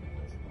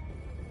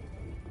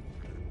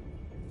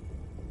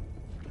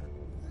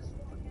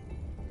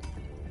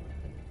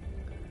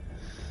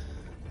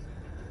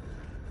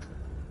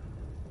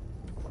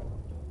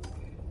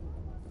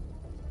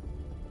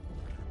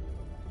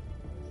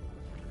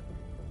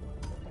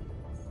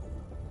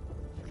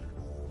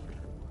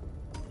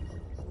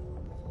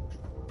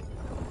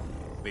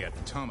 The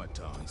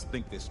automatons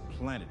think this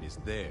planet is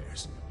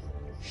theirs.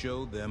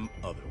 Show them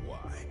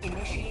otherwise.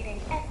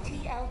 Initiating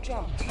FTL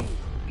jump to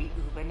the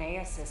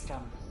Ubanea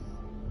system.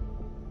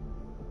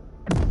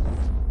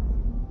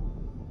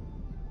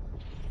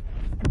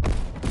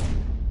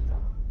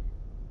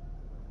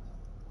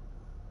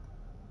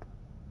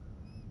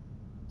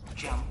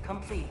 Jump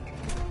complete.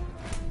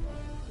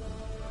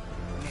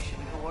 Mission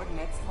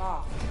coordinates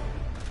locked.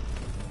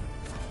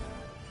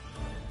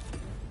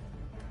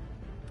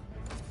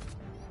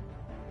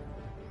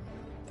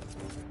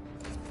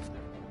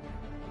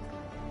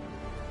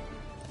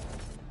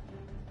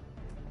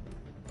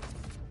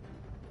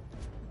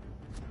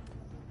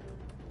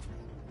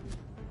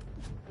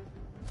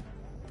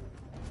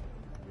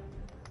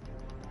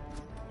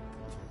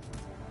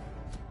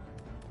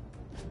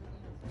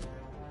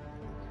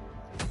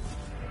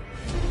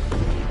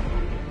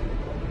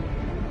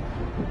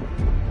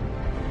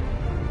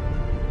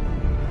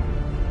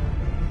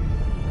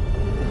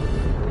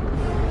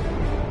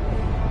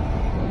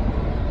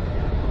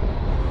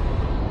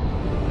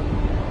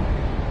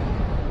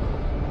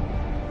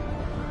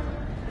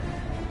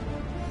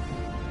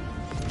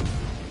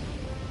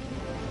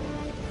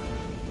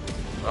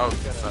 Oh,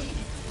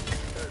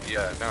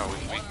 yeah, no,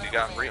 we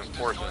got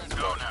reinforcements.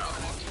 But...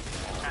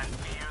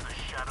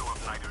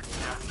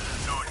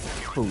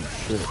 Oh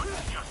shit.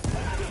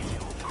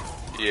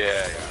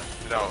 Yeah.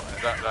 No,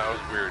 that was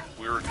weird.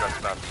 We were just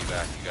about to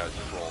evac, you guys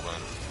just rolled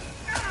in.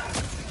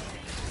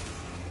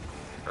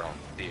 They're on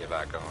the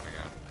evac going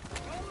again.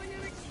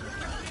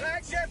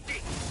 Bag's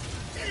empty.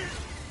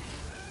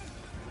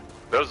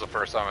 That was the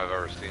first time I've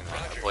ever seen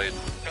that. I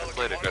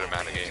played a good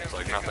amount of games,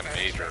 like nothing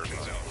major,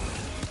 but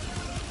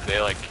they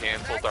like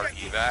canceled our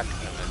evac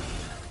and then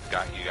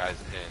got you guys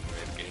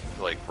in mid-game,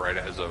 like right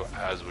as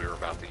we were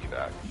about to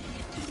evac.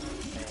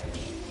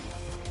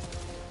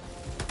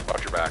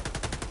 Watch your back.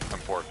 I'm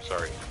forward.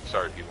 Sorry,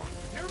 P1.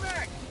 You're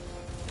back.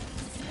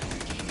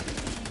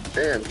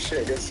 Damn,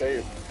 shit, good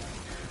save.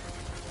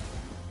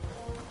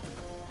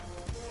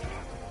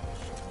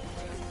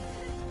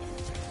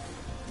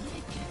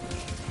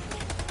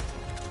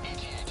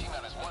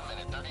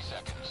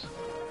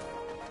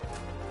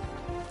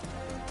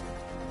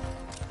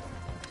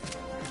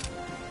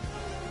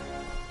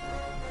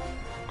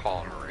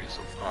 Calling a race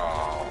of...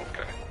 Oh,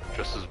 okay.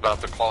 Just as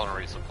about to call in a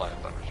race of plant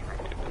thunder.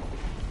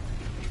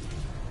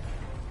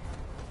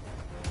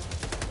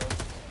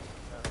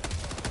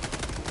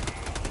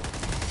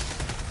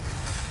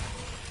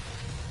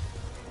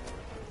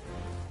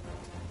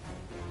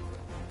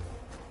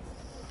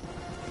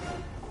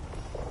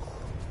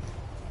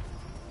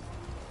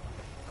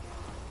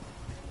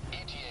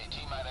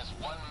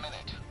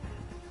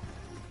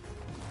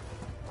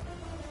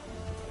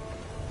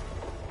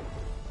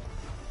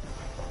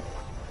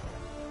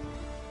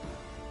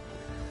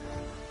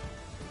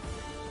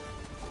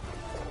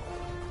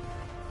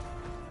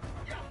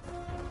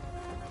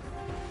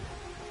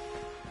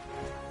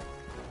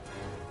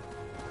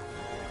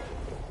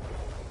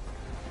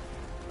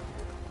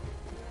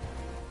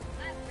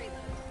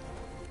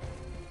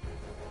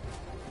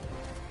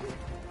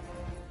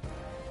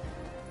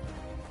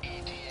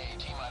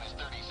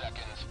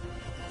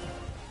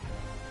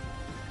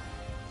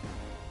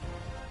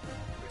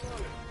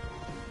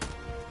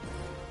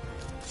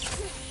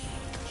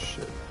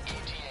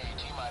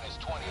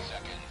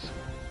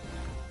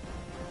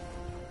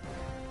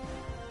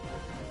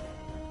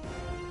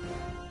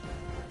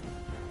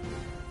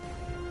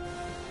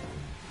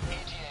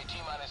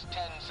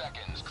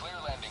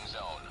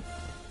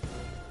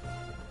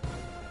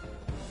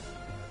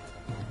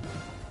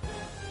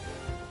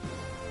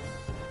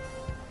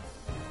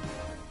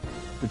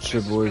 Good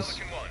shit, boys.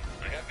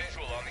 I have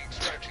visual on the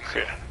extraction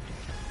Yeah.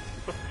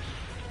 zone.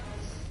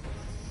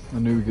 I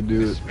knew we could do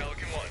This it. is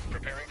Pelican 1,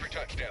 preparing for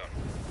touchdown.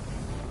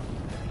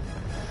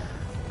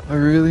 I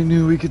really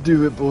knew we could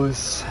do it,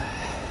 boys.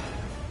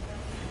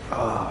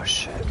 Oh,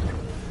 shit.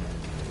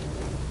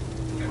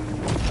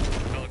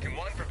 Pelican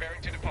 1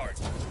 preparing to depart.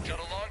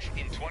 Shuttle launch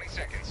in 20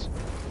 seconds.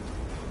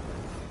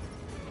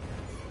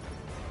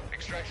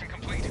 Extraction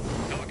complete.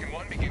 Pelican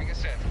 1 beginning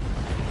ascent.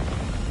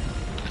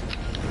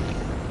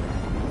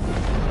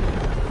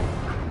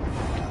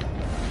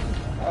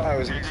 I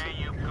was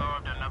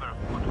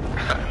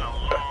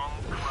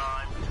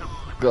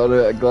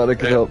glad I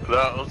could help.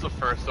 That was the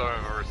first time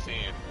I've ever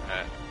seen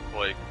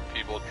like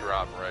people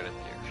drop right at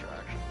the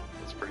extraction.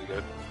 That's pretty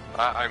good.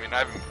 I mean, I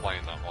haven't been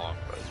playing that long,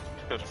 but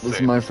This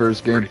is my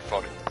first game. Pretty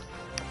funny.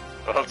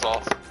 Oh, that's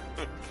awesome.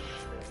 This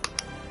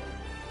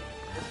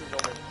is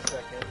only the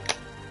second.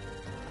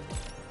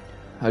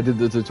 I did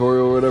the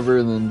tutorial or whatever,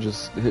 and then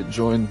just hit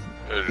join,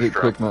 It hit just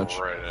quick dropped match.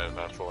 right in.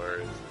 That's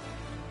hilarious.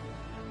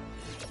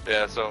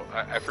 Yeah, so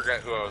I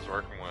forget who I was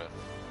working with.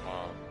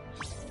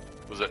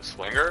 Was it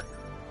Slinger?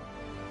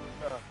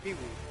 Pee-wee.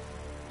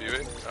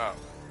 Pee-wee?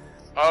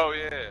 Oh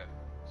yeah.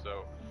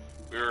 So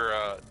we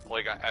were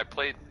like I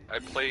played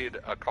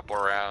a couple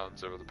of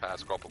rounds over the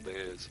past couple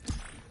days,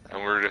 and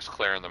we were just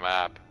clearing the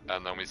map,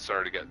 and then we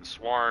started getting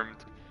swarmed.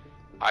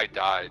 I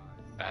died,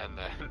 and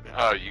then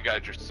you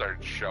guys just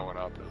started showing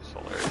up. It was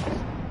hilarious.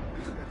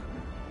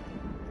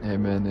 Hey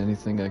man,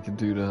 anything I can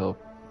do to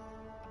help.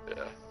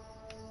 Yeah.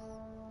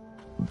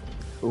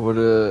 What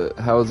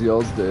how's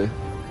y'all's day?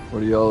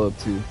 What are y'all up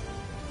to?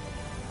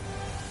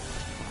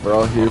 We're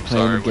all here I'm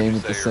playing sorry, the game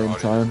what'd at you the say, your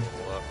same audio's time.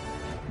 low?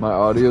 My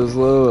audio's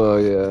low? Oh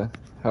yeah.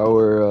 How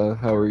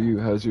are you?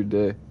 How's your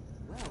day?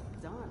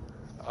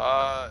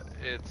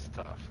 It's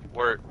tough.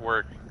 Work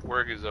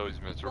is always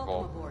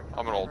miserable.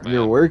 I'm an old man.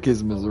 Your work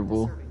is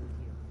miserable.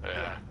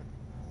 Yeah.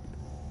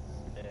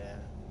 Yeah.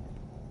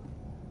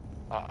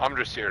 I'm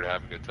just here to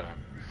have a good time.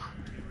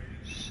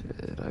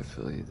 Shit, I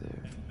feel you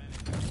there.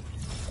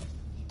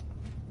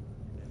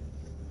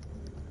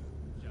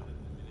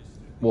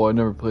 Well, I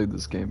never played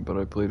this game, but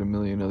I played a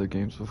million other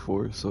games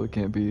before, so it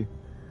can't be.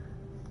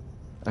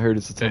 I heard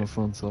it's a ton of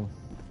fun, so.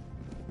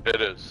 It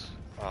is.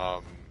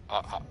 I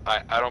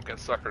don't get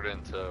suckered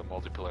into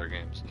multiplayer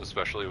games,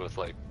 especially with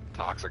like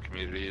toxic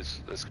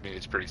communities. This community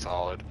is pretty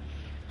solid,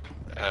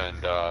 and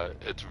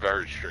it's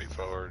very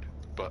straightforward.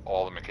 But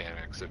all the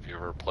mechanics, if you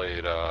ever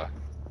played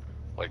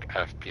like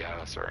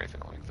FPS or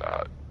anything like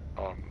that,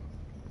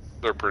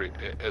 they're pretty.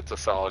 It's a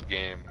solid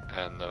game,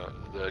 and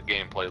the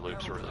gameplay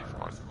loops are really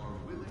fun.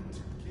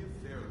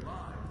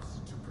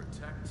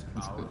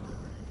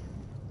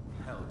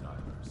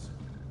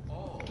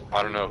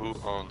 I don't know who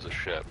owns the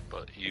ship,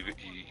 but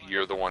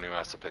you're the one who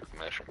has to pick the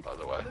mission, by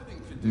the way.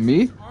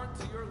 Me?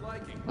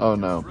 Oh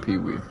no,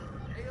 Pee-wee.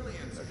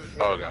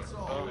 Oh, okay.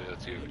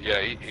 That's you.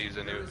 Yeah, he's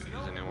a new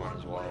one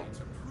as well.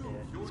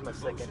 Yeah, it's my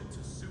second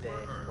day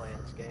playing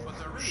this game.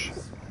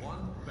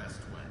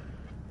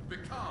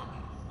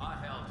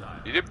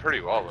 You did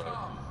pretty well though,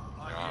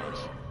 to be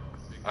honest.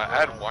 I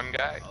had one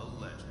guy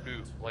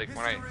who, like,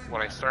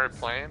 when I started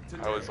playing,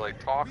 I was like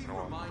talking to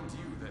him,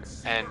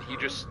 and he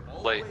just,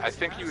 like, I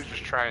think he was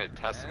just trying to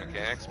test the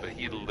mechanics, but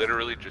he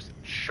literally just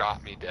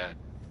shot me dead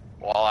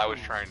while I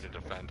was trying to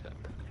defend him.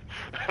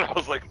 And I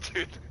was like,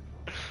 dude,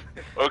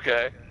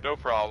 okay, no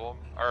problem.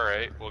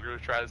 Alright, we're gonna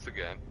try this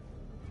again.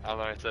 And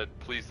then I said,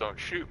 please don't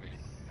shoot me.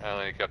 And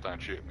then he kept on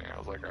shooting me. I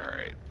was like,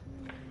 alright.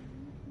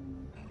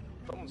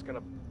 Someone's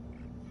gonna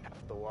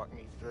have to walk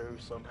me through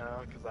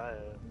somehow, because I...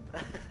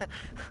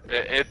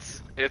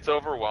 It's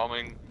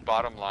overwhelming.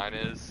 Bottom line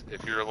is,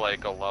 if you're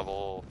like a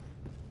level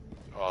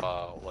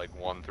like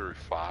 1 through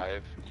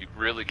 5, you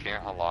really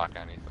can't unlock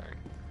anything.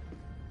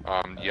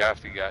 You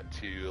have to get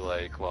to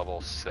like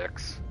level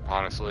 6,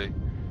 honestly,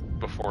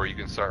 before you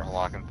can start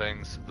unlocking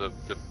things. The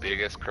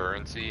biggest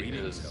currency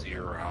is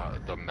your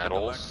the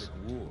medals.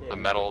 The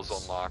medals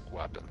unlock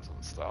weapons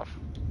and stuff.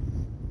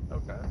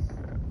 Okay.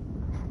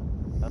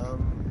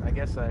 I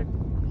guess I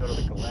go to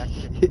the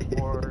galactic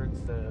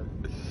boards to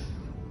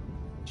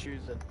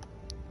choose a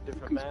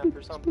different map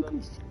or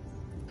something.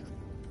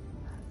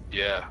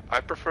 Yeah,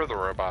 I prefer the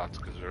robots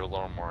because they're a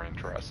little more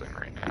interesting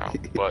right now.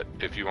 But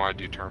if you want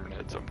to do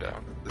Terminids, I'm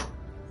down.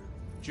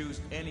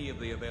 Choose any of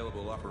the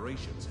available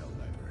operations,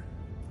 Helldiver.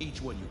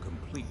 Each one you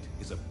complete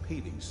is a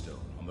paving stone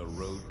on the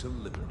road to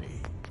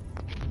liberty.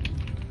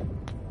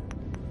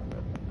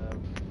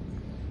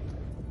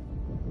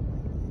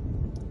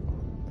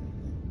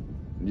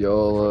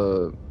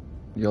 Y'all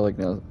like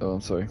now? Oh,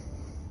 I'm sorry.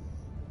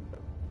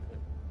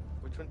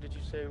 Which one did you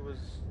say was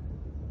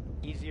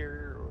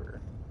easier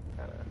or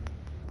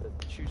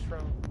to choose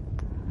from?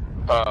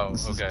 Oh,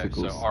 This is okay, so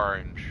pickles.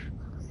 Orange?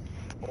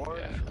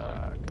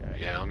 Yeah, Okay.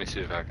 yeah, let me see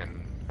if I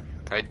can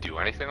I do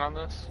anything on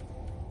this?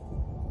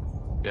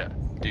 Yeah,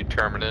 do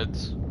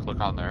Terminids, click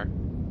on there.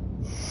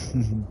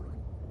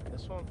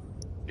 This one?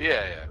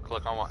 Yeah,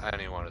 click on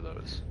any one of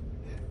those.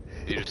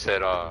 You just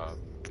hit A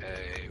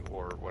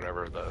or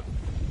whatever the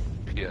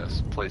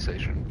PS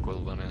PlayStation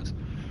equivalent is.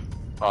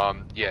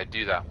 Yeah,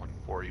 do that one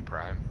for you,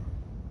 Prime.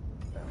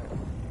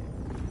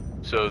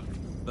 So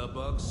the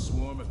bugs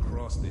swarm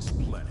across this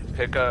planet.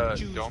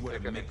 Don't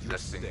pick an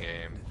existing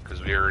game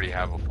because we already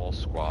have a full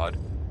squad.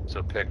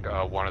 So pick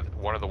one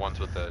of the ones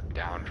with the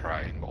down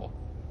triangle.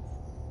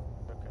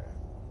 Okay.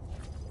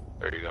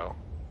 There you go.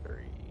 3.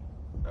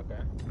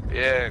 Okay.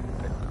 Yeah,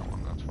 pick that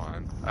one. That's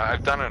fine.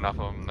 I've done enough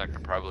of them that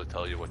can probably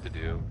tell you what to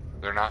do.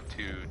 They're not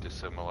too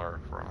dissimilar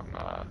from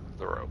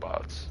the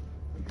robots.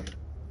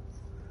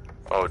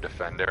 Oh,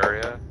 defend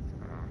area.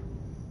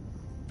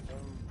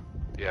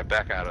 Yeah,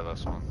 back out of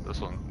this one.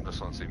 This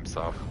one seems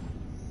tough.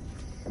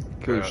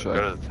 Good Go shot.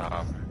 to the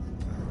top.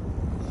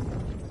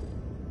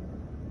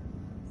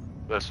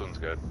 This one's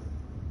good.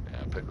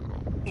 Yeah, pick them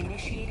up.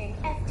 Initiating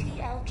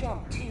FTL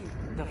jump to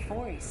the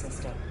Fori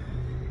system.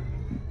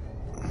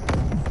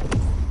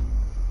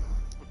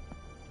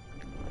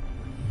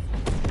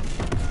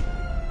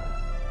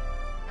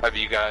 Have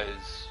you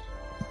guys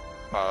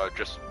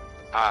just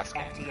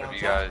asking? Have you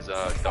guys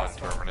done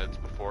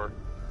Terminids before?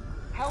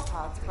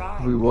 Hellpods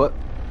prime. We what?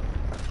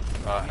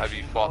 Have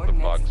you fought the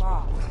bugs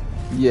before?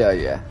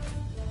 Yeah.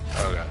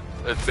 Okay.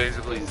 It's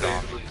basically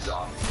zombies.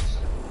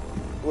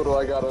 What do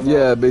I got on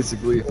Yeah,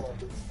 basically.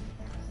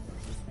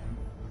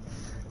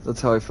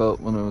 That's how I felt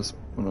when I was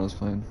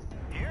playing.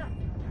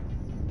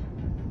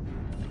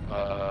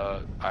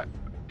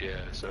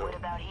 So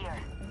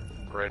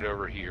right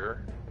over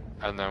here,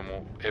 and then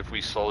if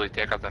we slowly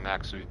take out the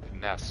nest,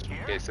 we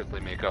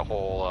basically make a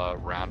whole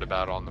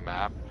roundabout on the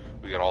map.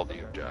 We get all the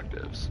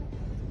objectives.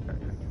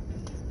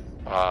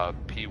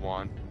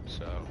 P1.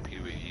 So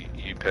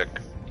you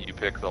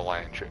pick the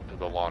launch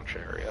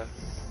area.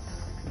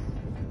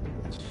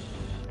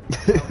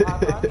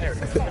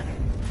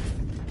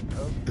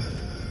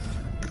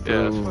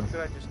 Yeah, what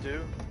did I just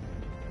do?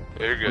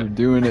 You're good. You're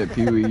doing it,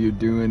 Pee-wee. You're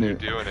doing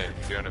it. You're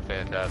doing a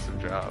fantastic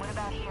job.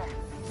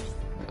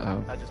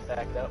 Oh. I just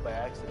backed out by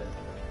accident.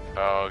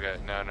 Oh, okay.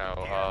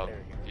 No.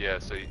 Yeah,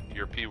 so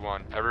you're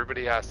P1.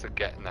 Everybody has to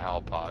get in the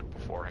hell pod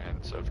beforehand.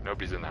 So if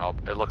nobody's in the hell,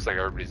 it looks like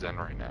everybody's in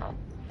right now.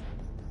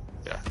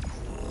 Yeah.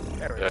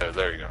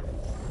 There you go.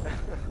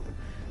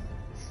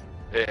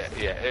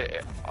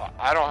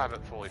 I don't have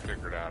it fully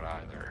figured out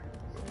either.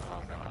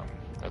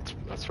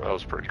 That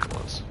was pretty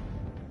close.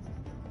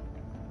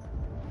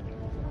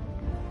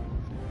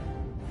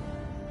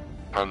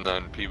 And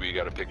then Pee-wee, you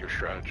gotta pick your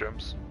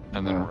stratagems,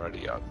 and then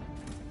ready up.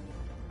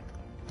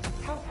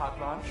 Hellpod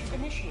launch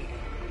initiated.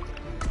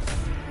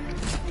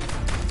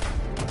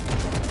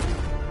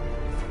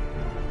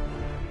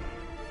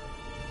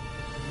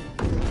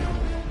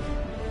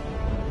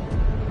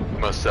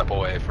 I'm gonna step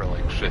away for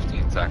like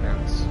 15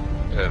 seconds.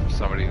 If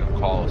somebody can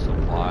call a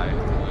supply,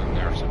 and then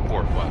their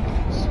support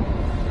weapons.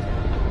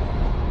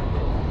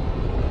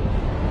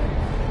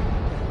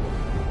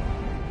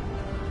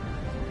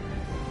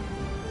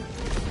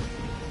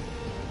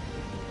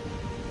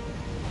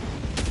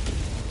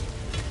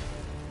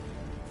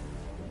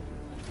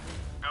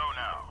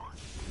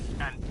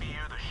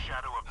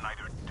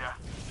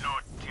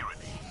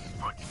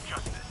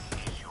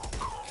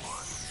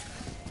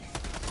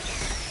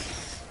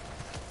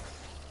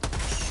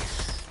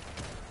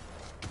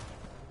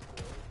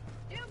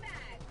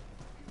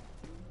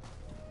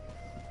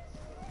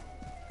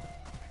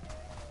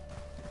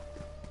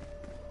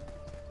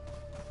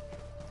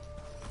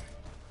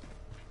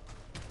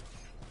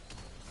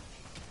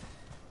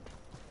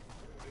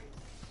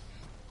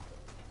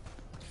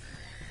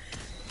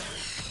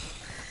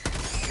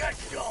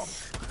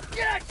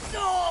 Get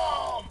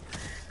some!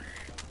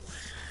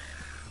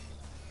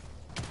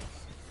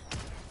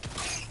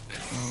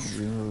 Oh,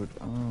 reload.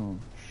 Oh.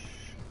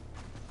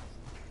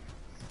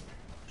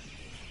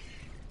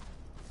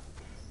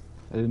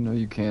 I didn't know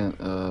you can't,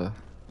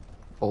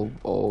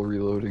 all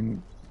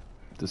reloading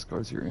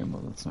discards your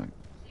ammo. That's not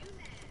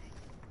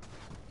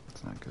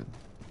good.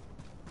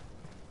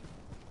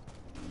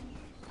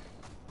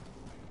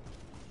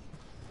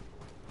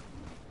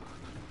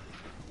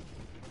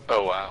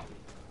 Oh wow.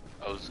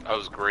 I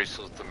was graced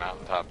with the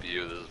mountaintop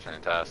view. This is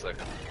fantastic.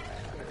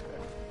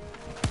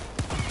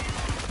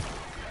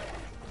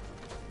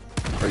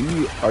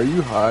 Are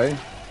you high?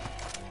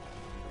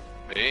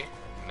 Me?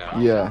 No.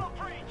 Yeah.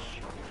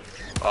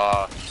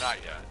 Not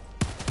yet.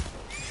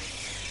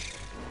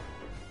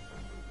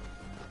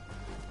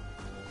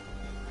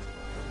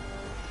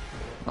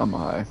 I'm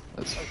high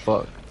as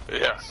fuck.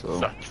 Yeah. So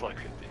Sounds like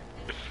it.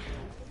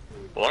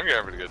 Well, I'm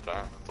having a good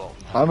time. That's all.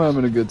 I'm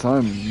having a good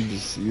time.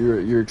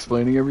 You're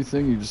explaining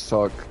everything. You just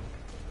talk.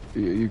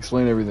 You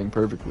explain everything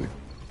perfectly.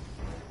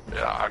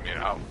 Yeah, I mean,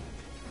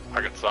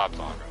 I can stop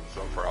talking. It's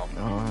no problem.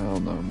 Oh hell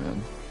no,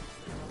 man.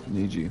 I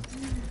need you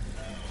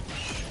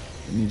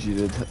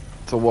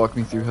to walk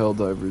me through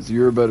Helldivers.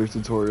 You're a better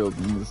tutorial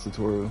than this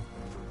tutorial.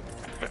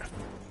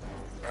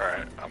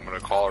 Alright, I'm gonna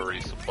call a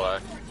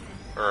resupply.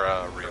 Or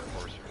a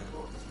reinforcement.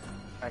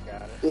 I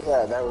got it.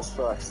 Yeah, that was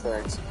fucked,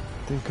 thanks.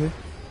 Okay.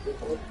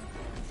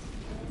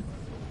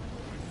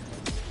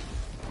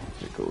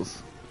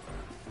 Pickles.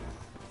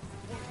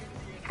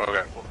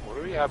 Okay, what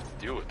do we have to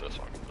do with this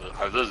one?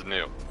 This is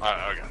new.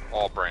 Okay,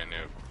 all brand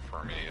new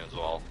for me as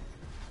well.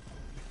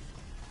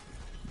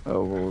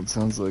 Oh, well, it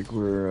sounds like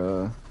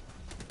we're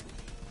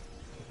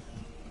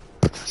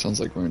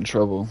in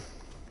trouble.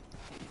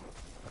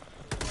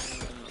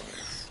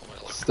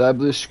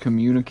 Establish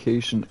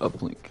communication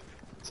uplink.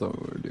 That's what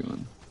we're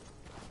doing.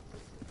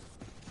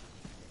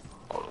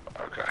 Oh,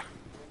 okay.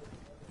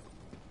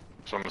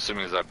 So I'm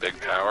assuming is that big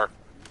tower?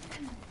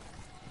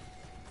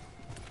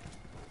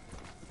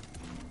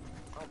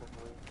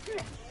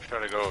 Try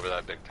to go over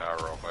that big tower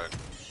real quick.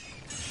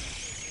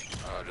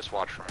 Just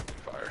watch friendly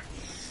fire.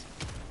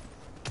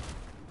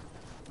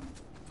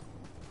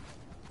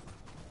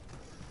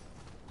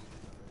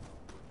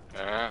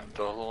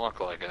 Doesn't look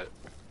like it.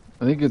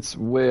 I think it's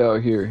way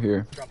out here.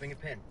 Here. Dropping a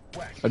pin.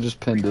 West. I just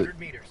pinned it. 300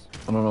 meters.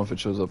 I don't know if it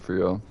shows up for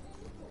y'all.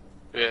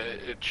 Yeah,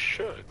 it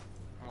should.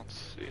 I don't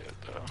see it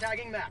though.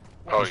 Tagging map.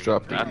 Oh, Just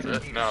dropped that's it.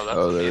 it. No, that's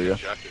Oh, the there main you go.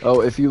 objective.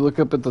 Oh, if you look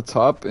up at the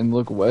top and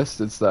look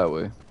west, it's that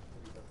way.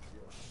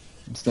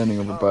 I'm standing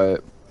over by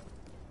it.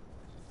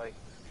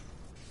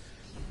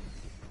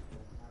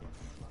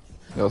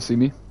 Y'all see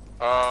me?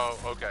 Oh,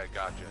 okay,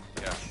 gotcha.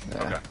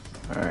 Yeah. Okay.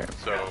 Alright.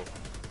 So,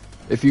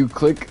 If you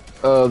click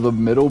the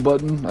middle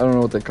button, I don't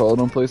know what they call it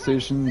on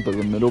PlayStation, but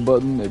the middle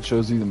button, it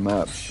shows you the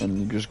map, and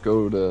you just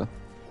go to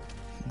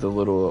the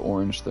little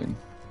orange thing.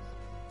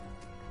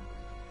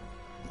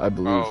 I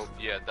believe. oh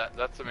yeah,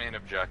 that's the main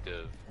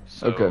objective.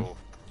 So, Okay.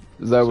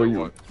 Is that so what you?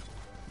 what-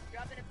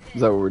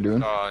 Is that what we're doing?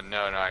 No,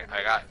 I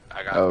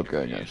got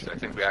Okay, confused. gotcha. I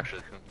think we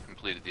actually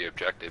completed the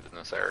objective in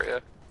this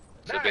area.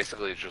 So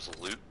basically, it's just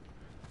loot.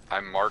 I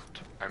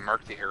marked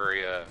the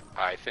area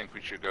I think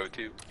we should go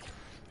to.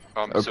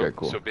 Okay,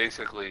 cool. So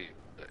basically,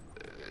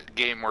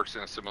 game works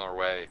in a similar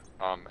way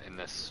in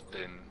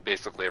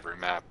basically every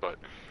map, but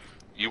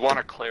you want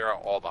to clear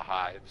out all the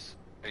hives,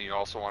 and you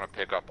also want to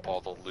pick up all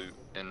the loot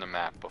in the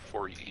map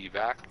before you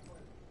evac.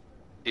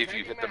 If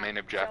you hit the main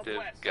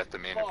objective, get the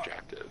main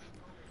objective.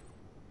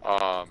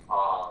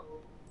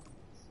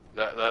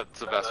 That's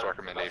the best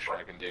recommendation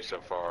I can do so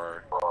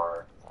far.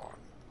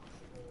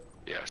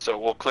 Yeah, so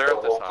we'll clear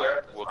out this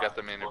hive, we'll get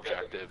the main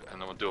objective, and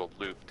then we'll do a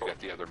loop to get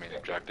the other main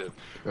objective.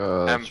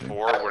 Gotcha.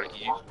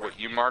 M4, what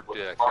you marked,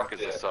 I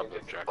think is a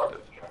sub-objective.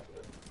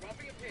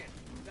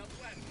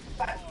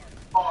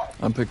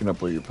 I'm picking up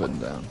what you're putting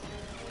down.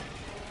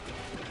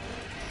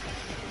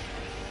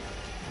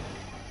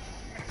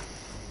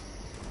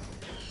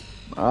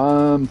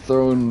 I'm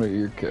throwing what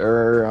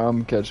you're,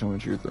 I'm catching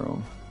what you're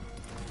throwing.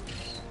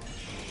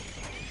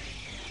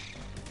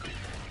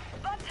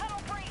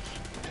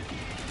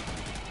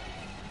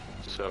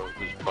 So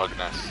there's bug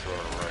nests to the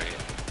right.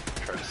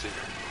 Try to see if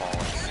we can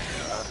call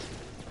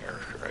in an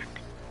airstrike.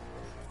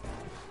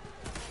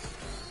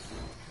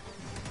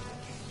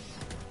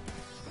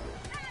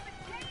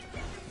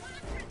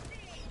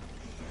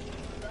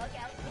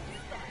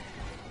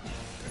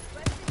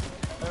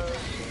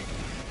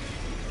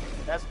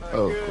 That's not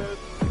Oh, good.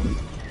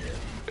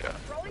 Yeah.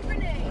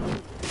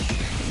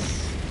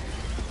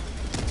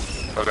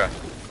 Okay.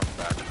 Come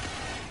back.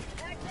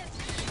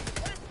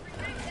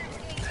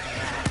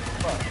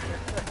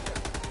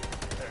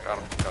 Got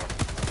him.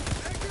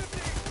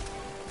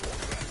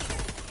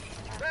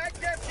 Back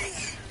empty.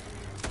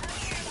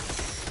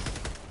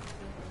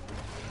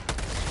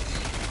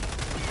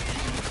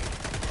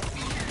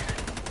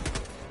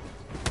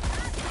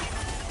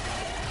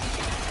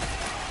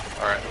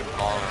 Alright, we're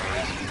calling a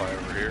resupply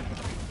over here.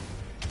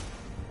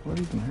 What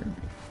even hurt me?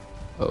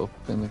 Oh,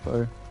 friendly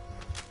fire.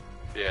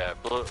 Yeah,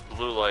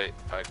 blue light,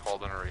 I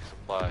called in a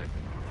resupply.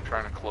 I'm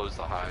trying to close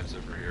the hives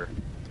over here.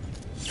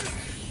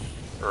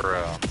 Or,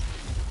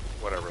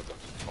 whatever the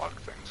fuck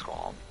things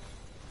call them.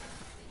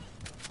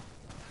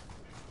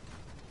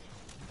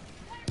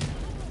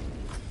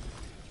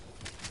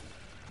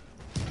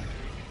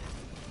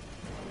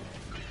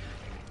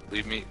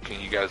 Can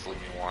you guys leave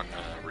me one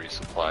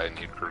resupply? I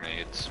need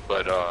grenades.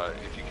 But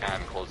if you can,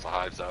 close the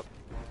hives up.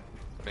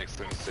 Makes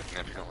things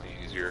significantly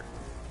easier.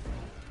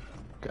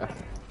 Okay,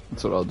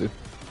 that's what I'll do.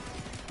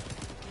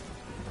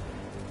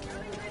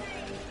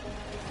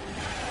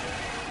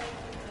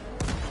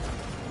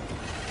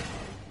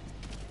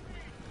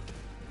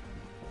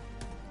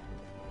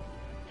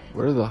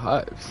 Where are the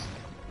hives?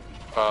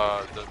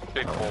 The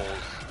big holes,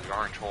 the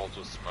orange holes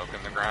with smoke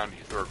in the ground,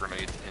 you throw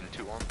grenades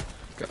into them.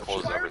 Gotcha.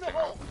 Close everything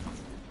up.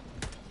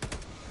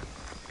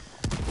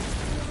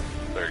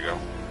 There you go.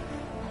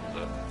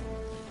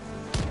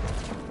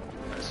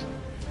 Nice.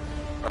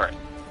 Alright.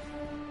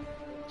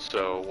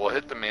 So, we'll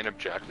hit the main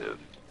objective.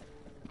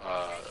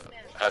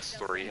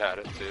 S3 had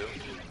it too.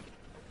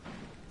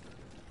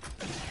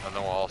 And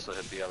then we'll also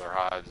hit the other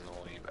hives and then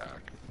we'll evac.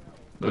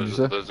 What'd you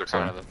say? Those are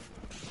kind of the...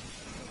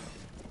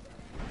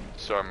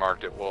 So I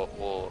marked it. We're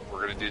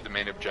gonna do the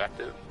main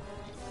objective.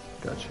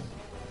 Gotcha.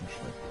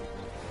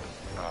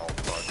 Oh,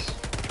 bugs.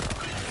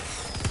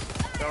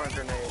 Throwing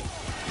grenade.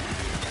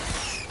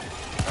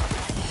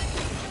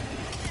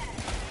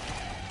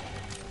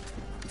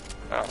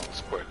 That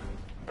was quick.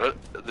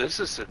 This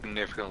is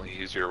significantly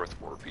easier with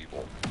 4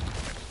 people.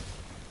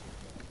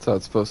 That's how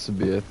it's supposed to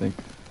be, I think.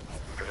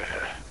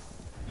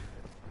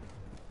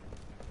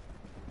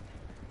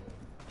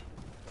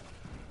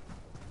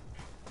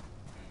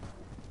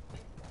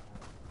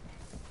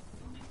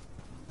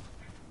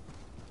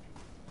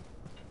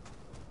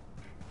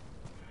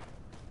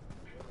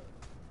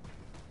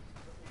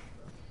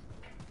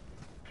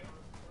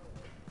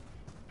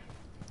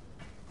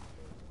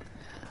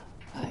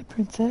 Hi,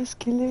 Princess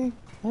Killer.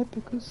 Hi,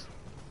 Pickles.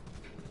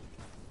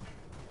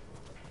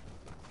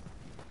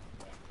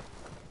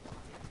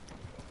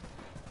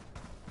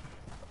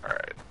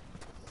 Alright.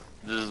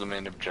 This is the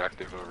main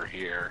objective over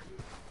here.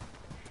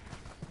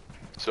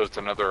 So it's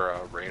another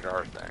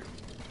radar thing.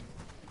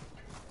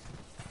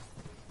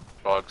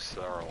 Bugs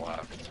are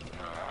left.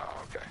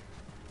 Okay.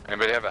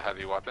 Anybody have a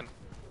heavy weapon?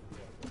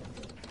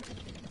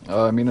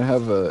 I mean, I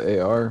have a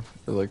AR,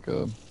 or like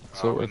a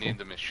assault We rifle. need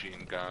the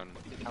machine gun.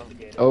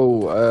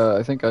 Oh,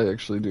 I think I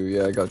actually do.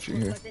 Yeah, I got you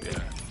here. Yeah.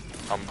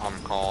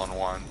 I'm calling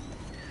one.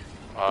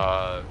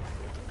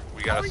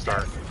 We gotta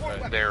start.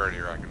 They already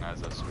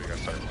recognize us, so we gotta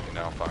start laying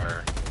down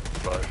fire.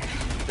 But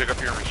pick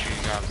up your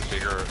machine guns,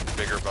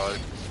 bigger bugs,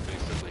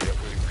 basically hit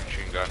with your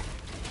machine gun.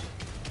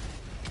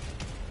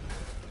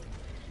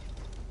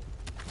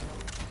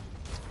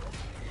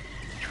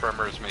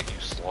 Tremors make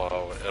you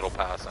slow. It'll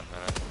pass in a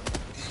minute.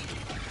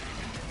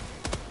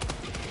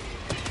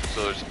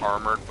 So there's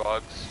armored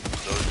bugs.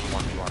 Those are the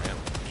ones you want in.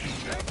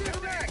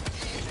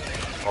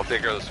 I'll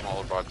take care of the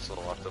smaller bugs to the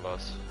left of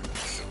us.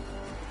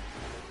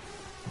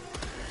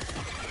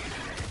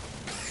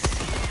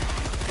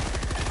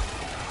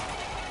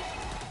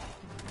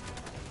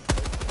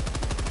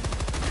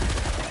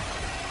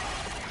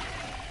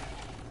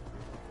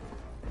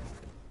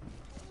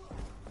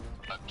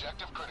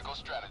 Objective critical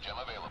stratagem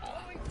available.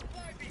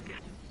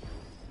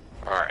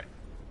 Alright.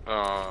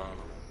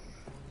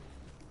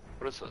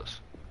 What is this?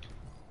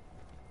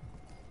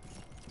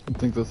 I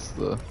think that's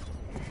the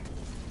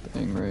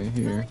thing right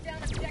here.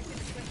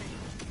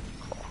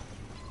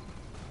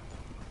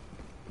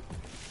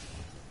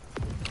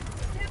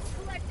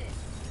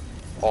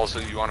 Also,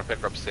 you want to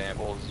pick up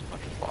samples as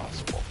much as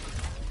possible.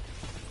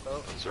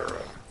 Those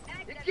are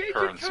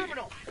currency at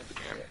the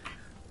game.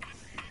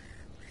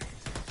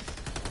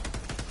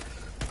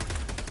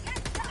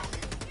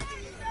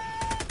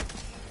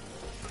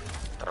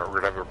 We're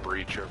gonna have a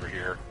breach over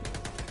here.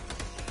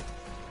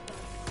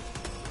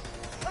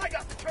 I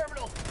got the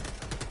terminal.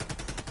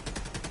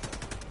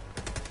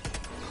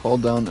 Call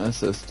down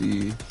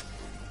SSD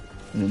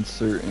and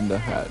insert into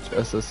hatch.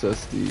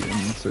 SSSD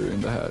and insert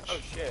into hatch. Oh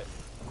shit.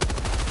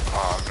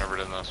 Oh, I've never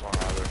done this one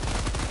either.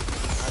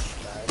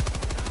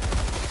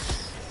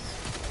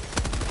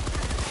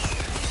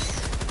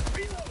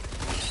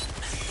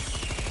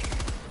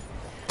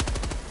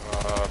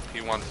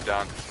 P1's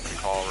down. We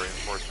call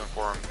reinforcement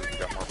for him because he's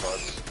got more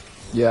bugs.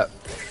 Yeah.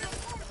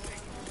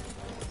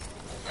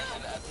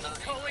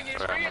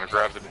 Okay, I'm gonna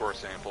grab the core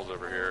samples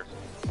over here.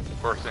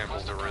 Core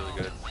samples are really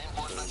good.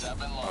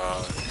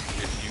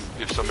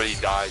 If somebody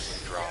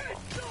dies, you drop them.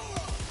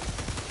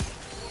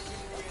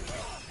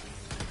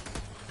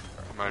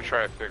 I'm gonna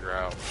try to figure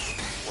out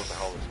what the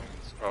hell this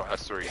means. Oh,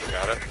 S3, you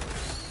got it?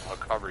 I'll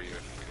cover you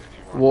if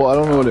you want. Well, I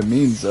don't know what it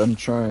means. I'm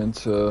trying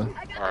to...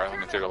 Alright, let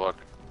me take a look.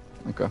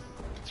 Okay.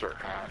 Insert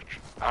hatch.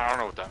 I don't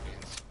know what that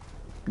means.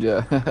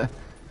 Yeah.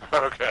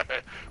 Okay.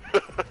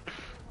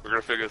 We're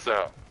gonna figure this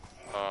out.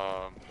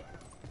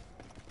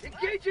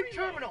 Engaging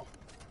terminal.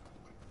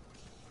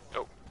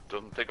 Nope,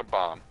 doesn't take a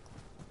bomb.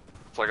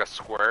 It's like a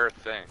square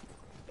thing.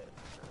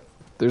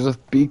 There's a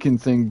beacon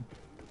thing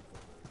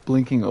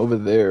blinking over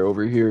there,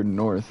 over here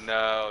north.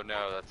 No,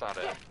 that's not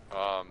it.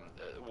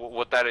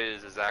 What that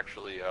is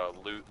actually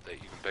loot that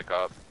you can pick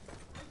up.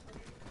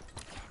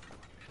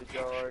 Did you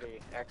already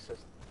access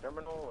the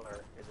terminal,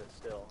 or is it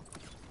still?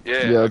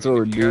 Yeah, that's what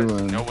we're if you guys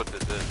doing. know what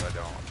this is, I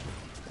don't.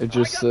 It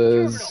just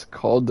says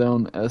call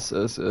down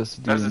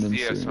SSSD That's a and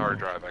CS insert. hard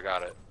drive, I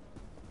got it.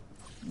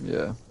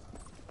 Yeah.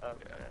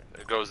 Okay.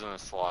 It goes in the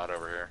slot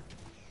over here.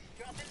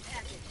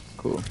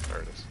 Cool.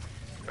 There it is.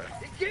 Okay.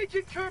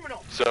 Engaging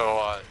terminal.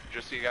 So,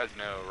 just so you guys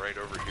know, right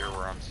over here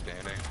where I'm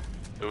standing,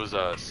 it was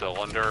a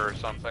cylinder or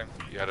something.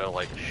 You had to,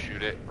 like,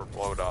 shoot it or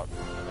blow it up,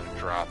 and then it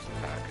drops the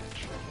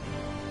package.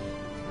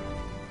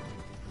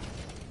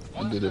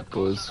 I did it,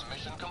 boys.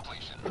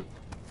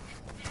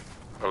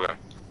 Okay.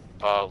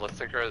 Let's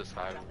take care of this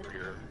hive over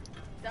here.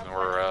 And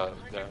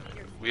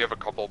we have a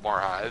couple more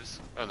hives,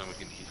 and then we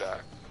can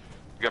evac.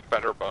 You get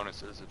better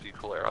bonuses if you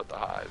clear out the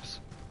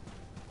hives.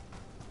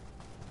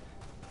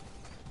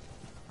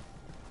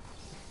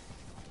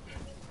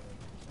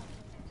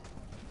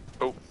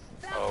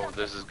 Oh,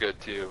 this is good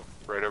too.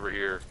 Right over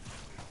here.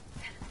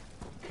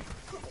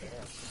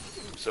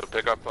 So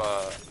pick up,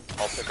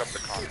 I'll pick up the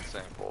common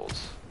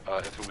samples.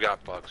 If we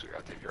got bugs, we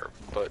gotta take care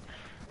of them.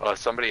 But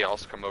somebody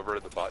else come over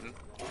to the button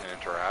and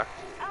interact.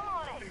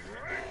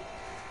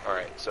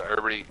 Alright, so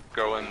everybody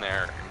go in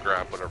there and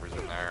grab whatever's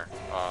in there.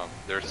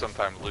 There's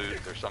sometimes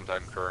loot, there's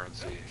sometimes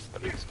currency,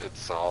 but it's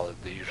solid.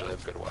 They usually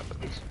have good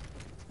weapons.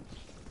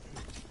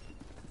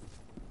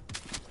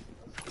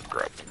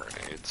 Grab the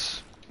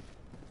grenades.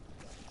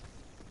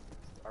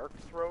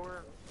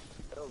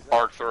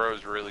 arc throw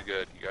is really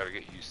good. You gotta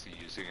get used to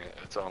using it.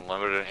 It's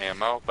unlimited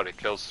ammo, but it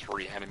kills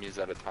 3 enemies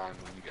at a time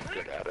when you get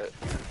good at it.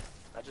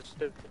 I just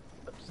stupid,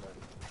 so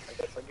I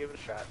guess I'll give it a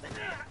shot.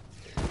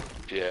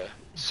 Yeah.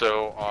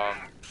 So,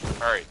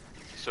 alright.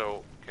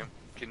 So,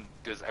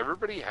 does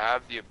everybody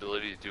have the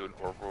ability to do an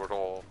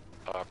orbital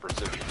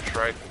precision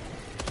strike?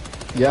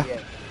 Yeah.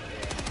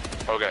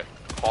 Okay.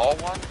 Call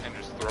one and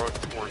just throw it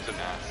towards an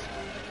ass.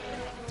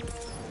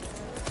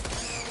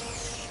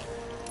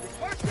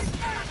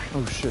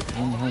 Oh shit,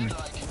 one behind me.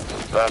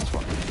 That's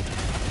fine.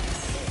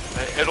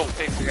 It'll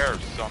take care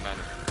of some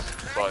enemies,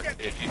 but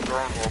if you throw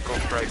an orbital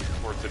strike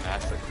towards an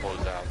ass, it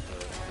close out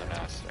the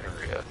NAS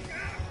area.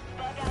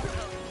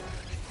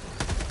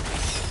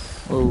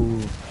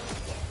 Oh.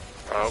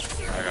 Oh,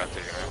 I got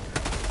taken out.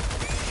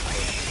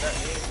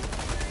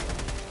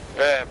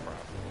 Yeah, probably.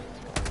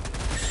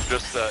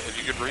 Just, if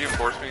you could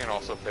reinforce me and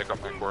also pick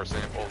up my core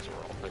samples, or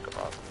I'll pick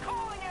them up.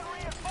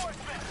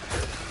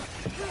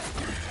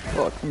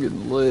 Fuck, I'm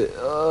getting lit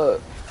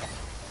up.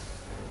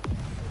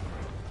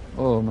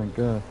 Oh my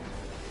god.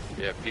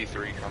 Yeah,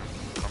 P3, come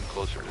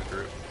closer to the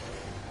group.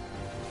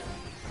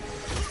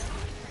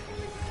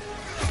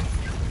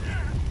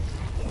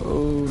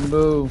 Oh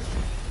no.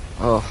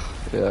 Oh,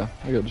 yeah,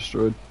 I got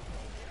destroyed.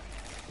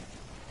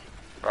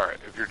 Alright,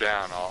 if you're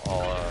down, I'll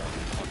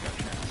get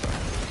you.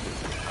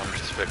 I'm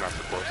just picking up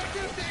the core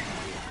samples.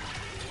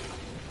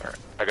 Alright,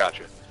 I got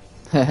you.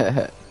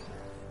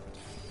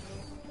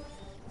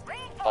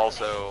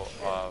 Also,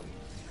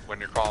 when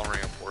you're calling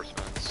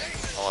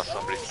reinforcements, unless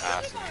somebody's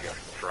passing, you get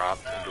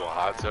dropped into a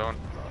hot zone,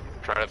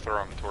 try to throw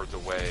them towards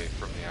away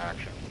from the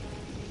action.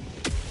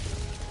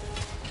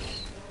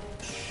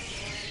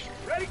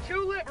 Ready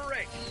to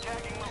liberate!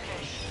 Tagging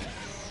location.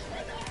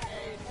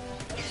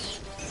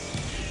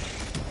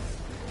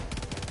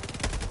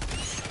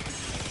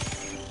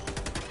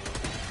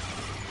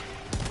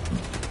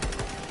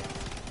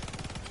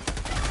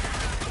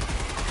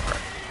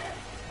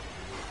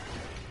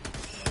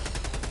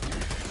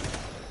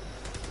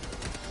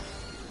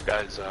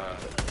 Guys,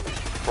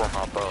 form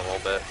up a little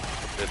bit.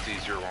 It's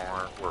easier when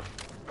we're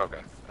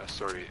okay. That's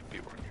 38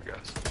 people in you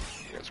guys.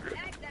 You guys are good.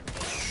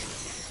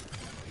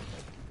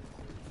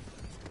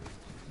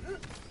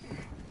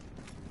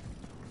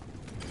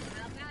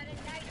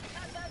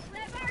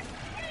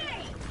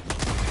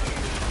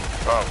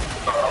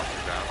 Oh,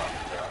 down.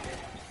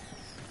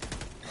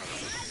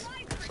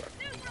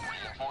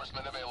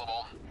 Reinforcement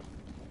available.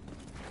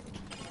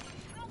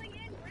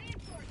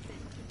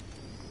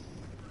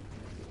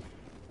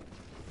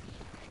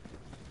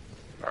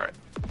 Alright.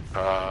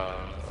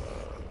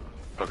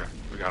 Okay,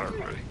 we got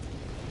everybody.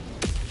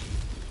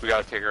 We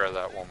gotta take care of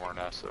that one more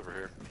nest over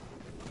here.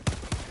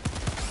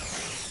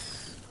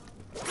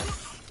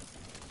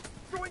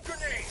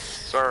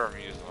 Sorry I'm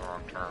using the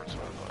wrong terms,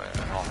 by the way. I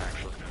don't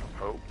actually know.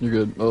 Oh. You're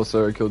good. Oh,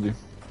 sorry, I killed you.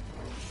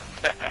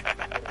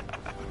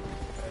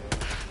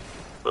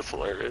 That's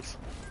hilarious.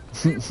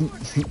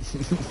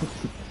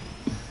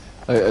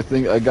 I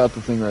think I got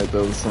the thing right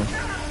though this time.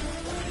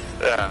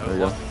 Yeah, there you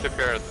go. Took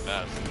care of the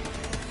nest.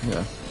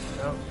 Yeah.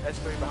 No,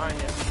 S3 behind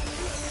you.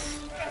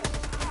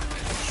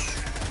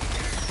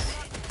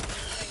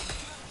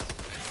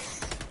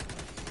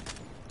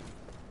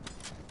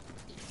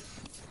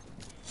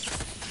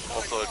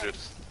 Also,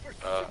 just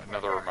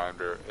another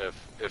reminder: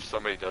 if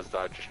somebody does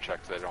die, just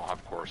check they don't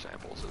have core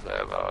samples. If they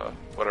have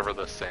whatever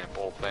the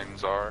sample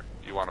things are,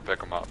 you want to pick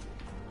them up.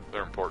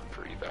 They're important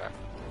for evac.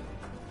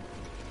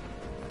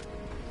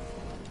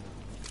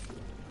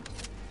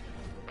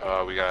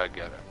 We gotta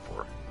get it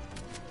for.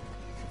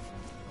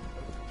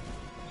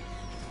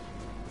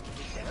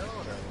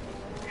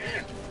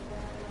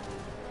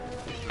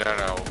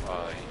 No,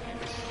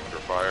 he's under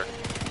fire.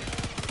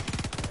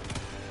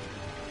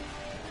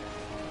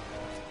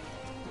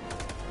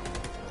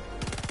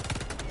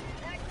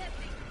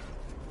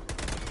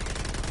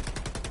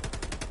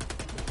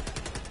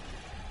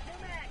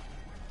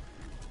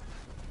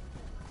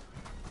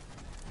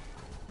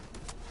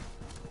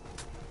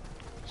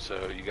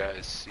 So you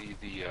guys see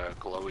the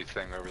glowy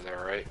thing over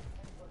there, right?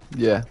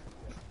 Yeah.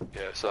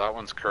 Yeah, so that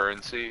one's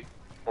currency,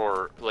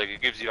 or like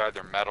it gives you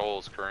either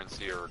metals,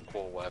 currency, or a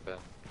cool weapon,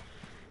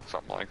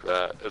 something like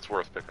that. It's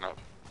worth picking up.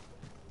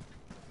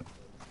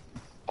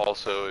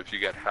 Also, if you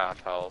get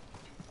half health,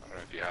 I don't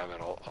know if you have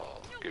it,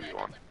 I'll give you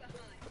one.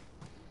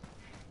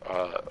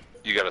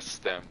 You got a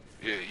stim.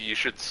 You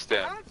should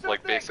stim.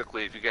 Like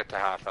basically, if you get to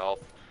half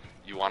health,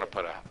 you want to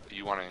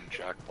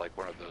inject like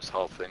one of those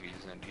health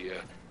thingies into you.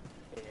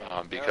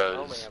 Because I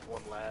only have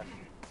one left.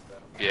 So.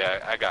 Yeah,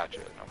 I got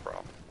you. No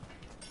problem.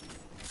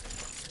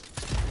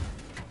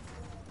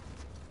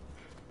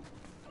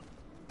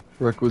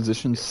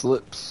 Requisition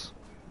slips.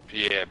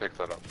 Yeah, pick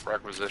that up.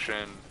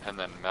 Requisition and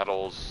then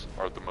metals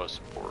are the most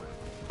important.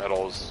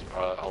 Metals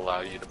allow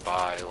you to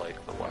buy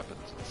like the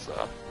weapons and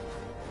stuff.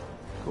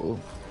 Cool.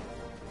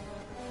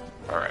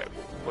 Alright,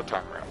 what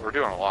time are we at? We're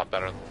doing a lot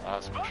better than the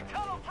last mission.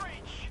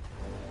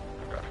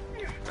 Okay.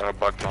 Got a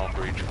bug tunnel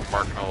breach. I'm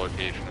marking a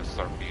location to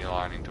start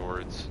beelining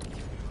towards.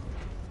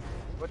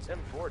 What's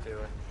M4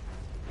 doing?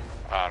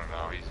 I don't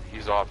know.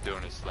 He's off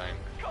doing his thing.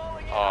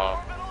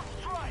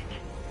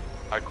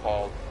 I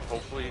called.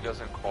 Hopefully he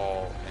doesn't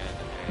call in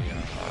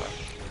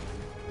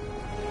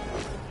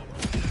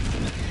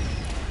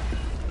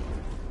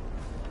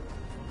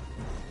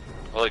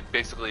a like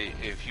basically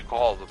if you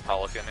call the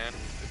Pelican in,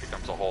 it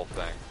becomes a whole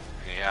thing,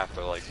 and you have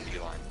to like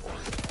beeline for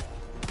it.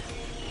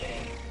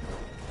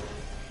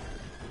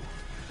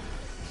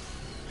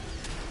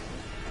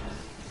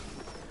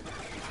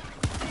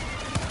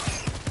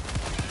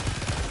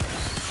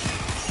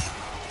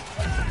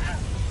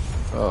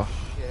 Oh,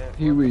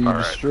 Huey, you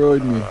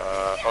destroyed me.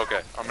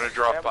 Okay, I'm gonna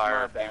drop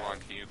fire. P1,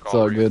 can you It's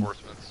call all good.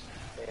 reinforcements?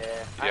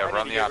 Yeah. Yeah, I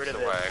run need the to get rid opposite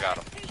of way. this. I got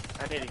him.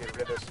 I need to get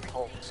rid of this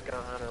Hulk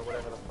gun or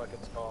whatever the fuck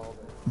it's called.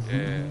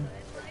 Yeah.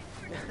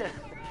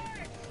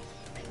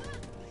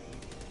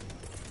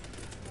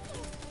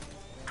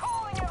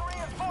 Calling in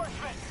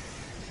reinforcements.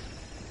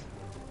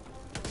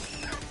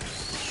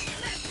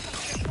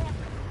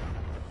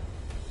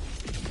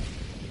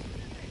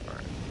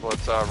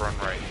 Let's run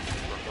right.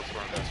 Let's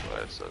run this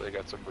way so they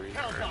got some breathing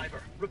room. Helldiver,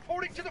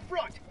 reporting to the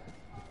front.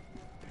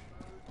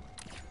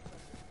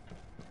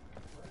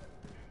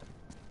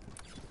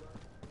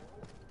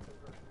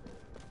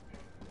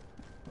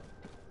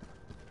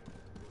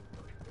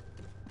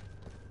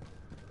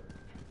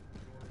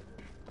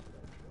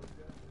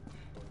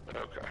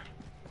 Okay.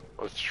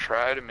 Let's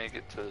try to make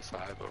it to this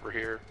hive over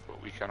here,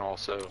 but we can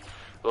also. It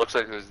looks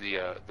like there's the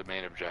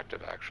main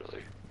objective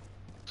actually.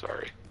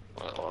 Sorry.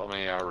 Well, let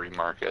me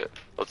remark it.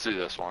 Let's do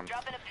this one.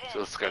 So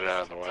let's get it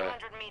out of the way.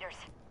 200 meters.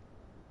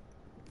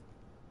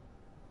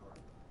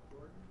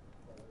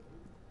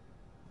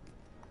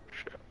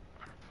 Shit.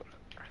 Put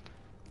it right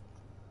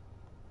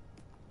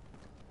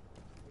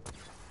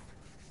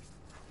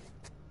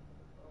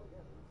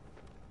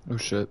Oh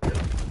shit.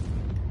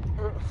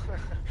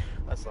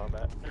 I saw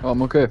that. Oh,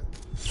 I'm okay.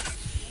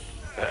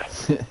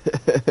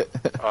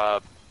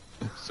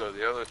 So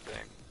the other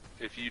thing,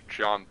 if you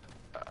jump,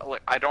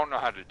 like I don't know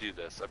how to do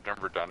this. I've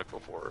never done it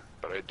before,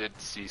 but I did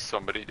see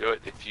somebody do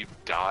it. If you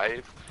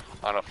dive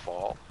on a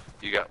fall,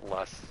 you get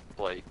less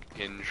like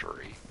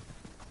injury.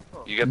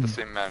 You get the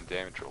same amount of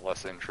damage with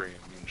less injury.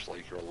 It means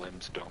like your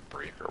limbs don't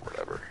break or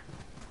whatever.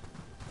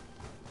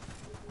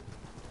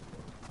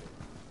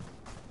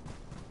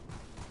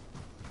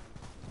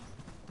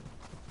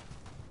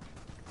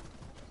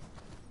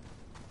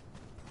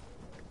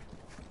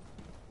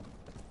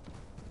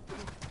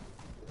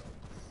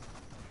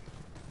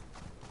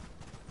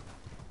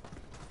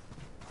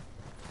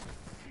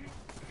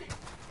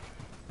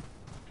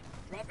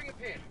 Dropping a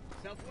pin.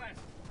 Southwest.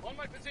 On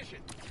my position.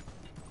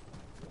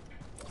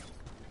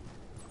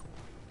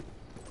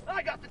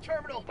 I got the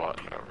terminal.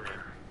 Button over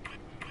here.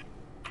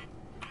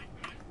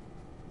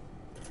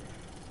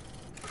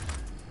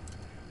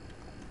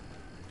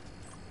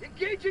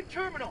 Engaging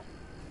terminal.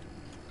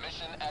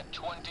 Mission at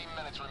 20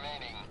 minutes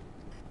remaining.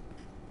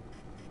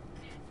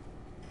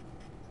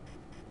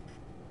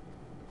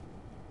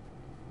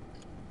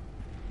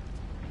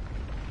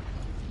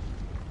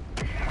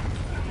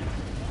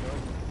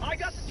 I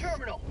got the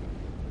terminal.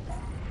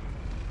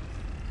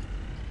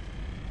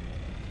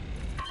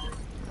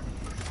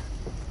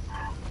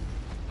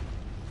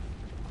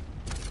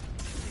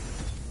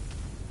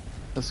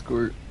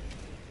 Escort.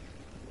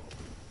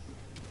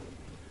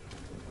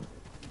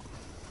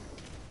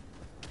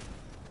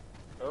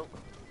 Oh.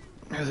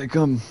 Here they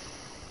come.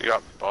 We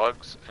got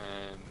bugs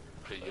and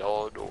a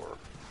yellow door.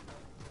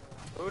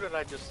 Who did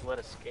I just let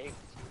escape?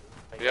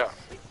 I Yeah. guess.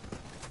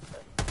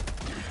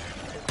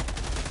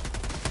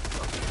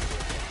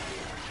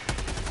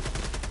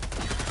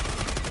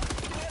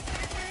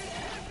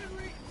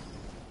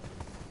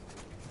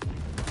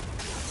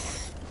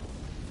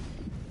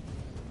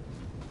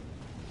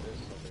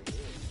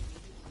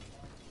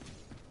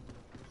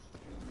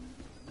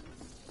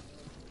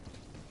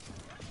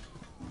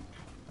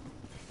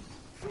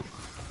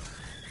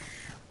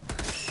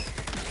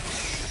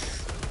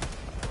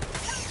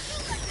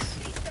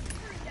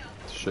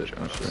 Shit,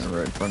 I'm standing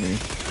right in front of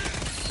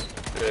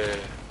you. Yeah.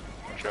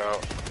 Watch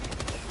out.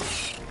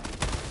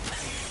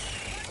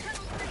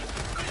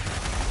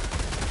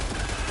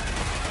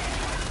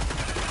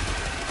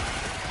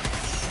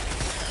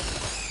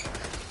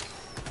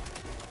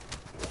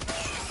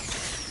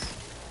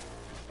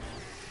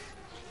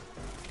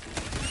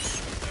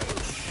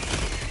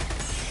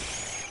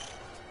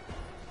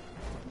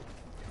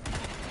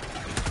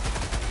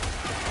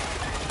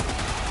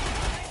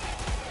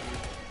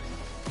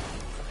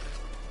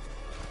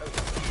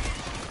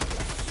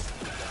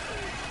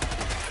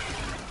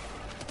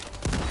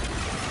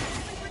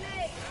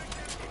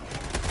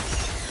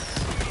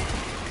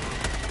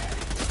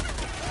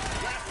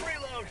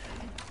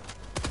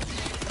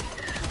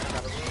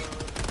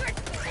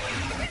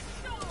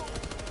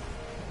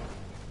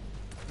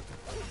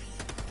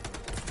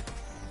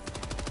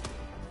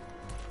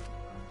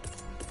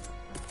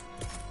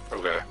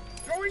 Okay.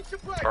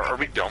 Are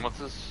we done with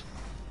this?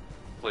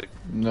 Like,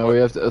 No, we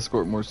have to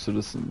escort more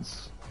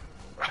citizens.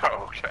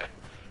 okay.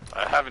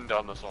 I haven't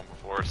done this one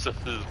before, so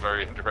this is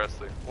very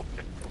interesting.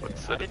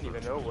 I didn't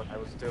even know what I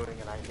was doing,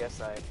 and I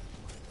guess I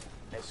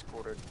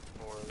escorted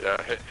more.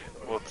 Yeah,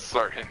 let's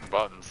start hitting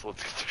buttons.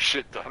 Let's get this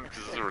shit done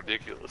because this is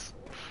ridiculous.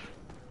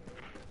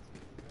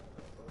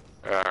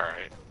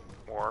 Alright,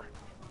 more.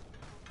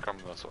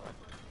 Coming this way.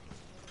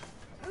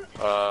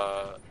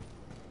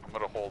 I'm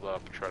gonna hold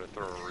up and try to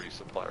throw a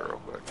resupply real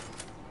quick.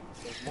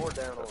 There's more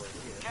down over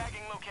here.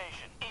 Tagging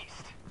location,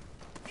 east.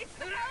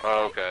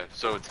 Oh, okay,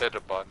 so it's hit a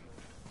button.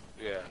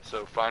 Yeah,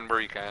 so find where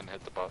you can,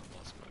 hit the button,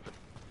 let's move it.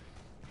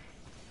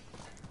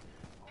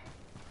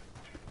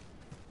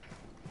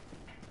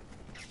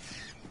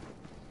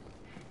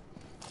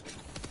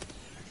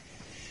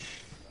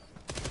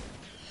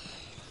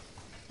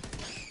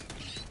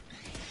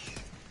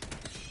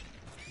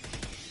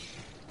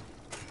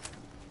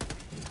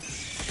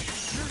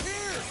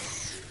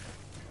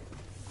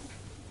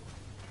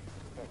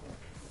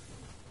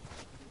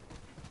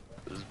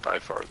 This is by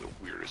far the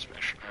weirdest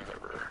mission I've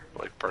ever,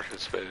 like,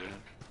 participated in.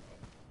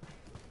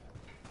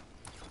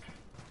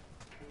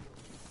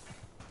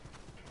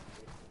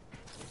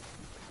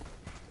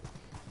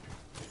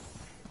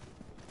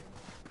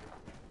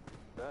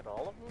 Is that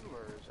all of them,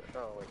 or is it?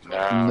 Oh, wait.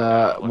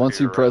 Nah, once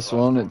you press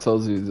one, it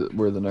tells you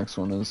where the next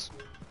one is.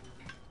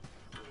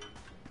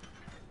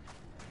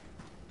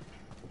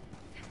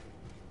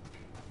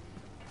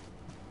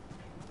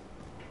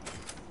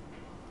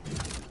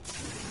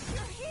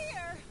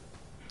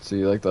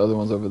 See, like the other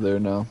one's over there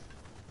now.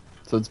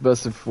 So it's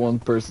best if one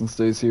person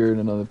stays here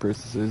and another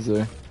person stays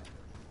there.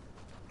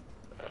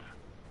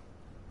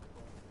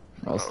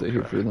 I'll stay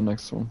here for the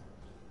next one.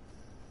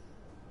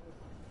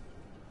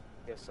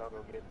 Guess I'll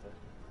go get the.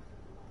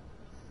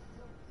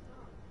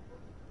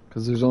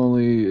 Because there's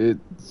only, it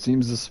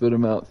seems to spit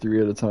them out 3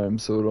 at a time,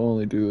 so it'll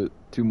only do it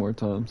 2 more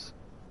times.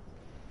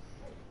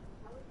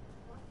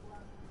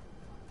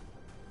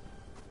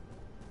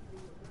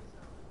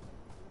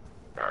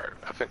 Alright,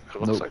 I think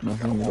it looks like we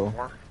got nothing at all. one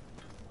more.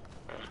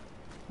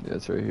 Yeah,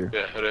 it's right here.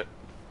 Yeah, hit it.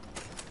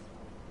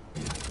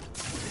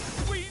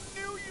 We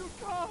knew you'd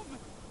come!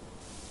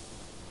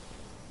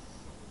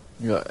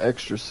 You got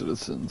extra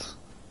citizens.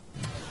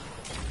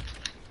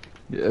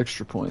 Get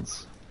extra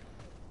points.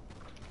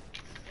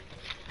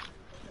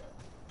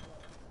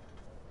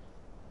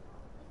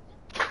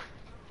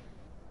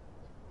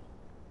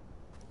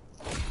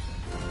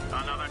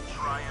 Another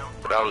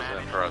triumph. That was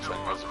interesting.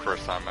 That was the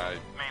first time I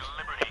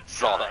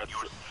saw that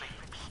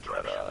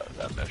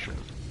mission.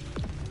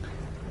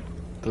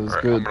 That was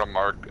Alright, good. I'm gonna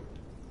mark.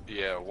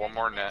 Yeah, one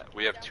more net.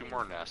 We have 2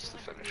 more nests to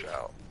finish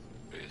out,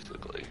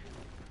 basically.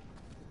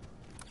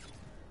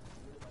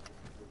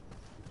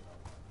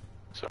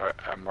 So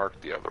I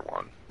marked the other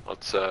one.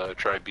 Let's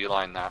try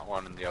beeline that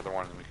one and the other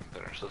one, and we can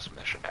finish this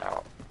mission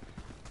out.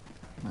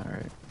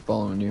 Alright,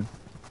 following you.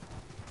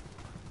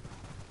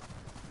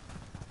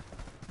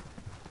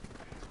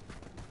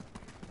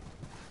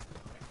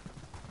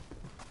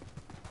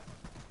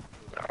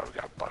 Oh, we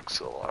got bugs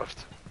still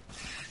left.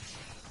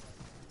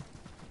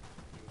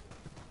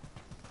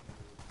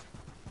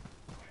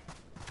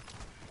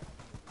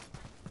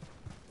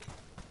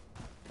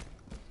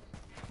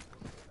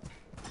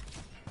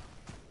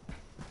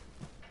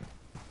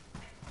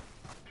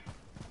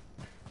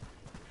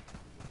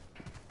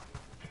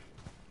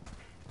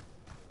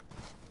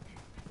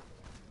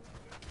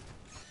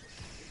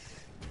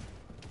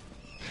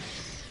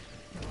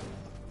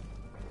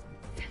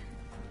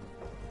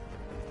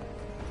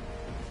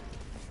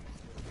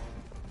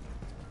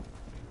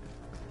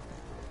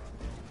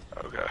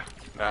 Okay,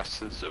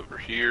 nest is over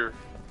here.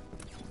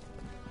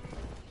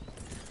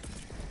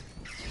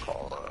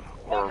 Call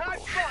a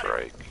orbital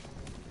strike.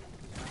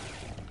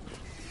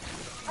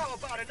 How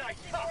about a nice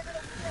puff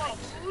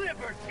of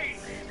liberty?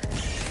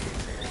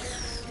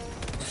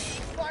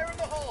 Fire in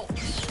the hole!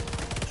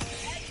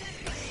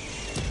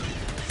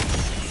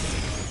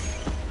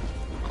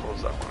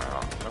 Close that one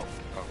out. Nope,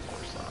 of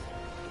course not.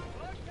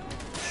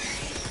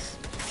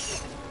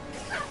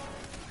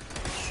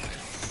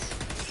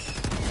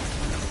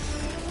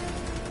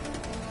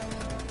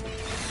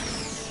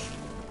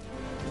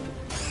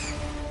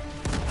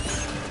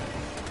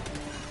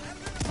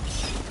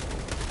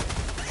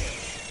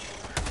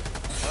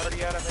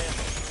 Already out of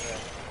ammo.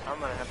 Yeah. I'm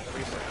gonna have to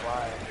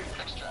resupply.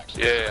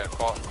 Yeah,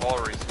 call a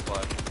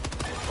resupply.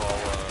 Call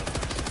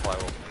resupply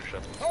will finish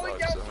up with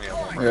bugs, and we have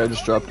one more. Yeah, I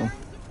just dropped them.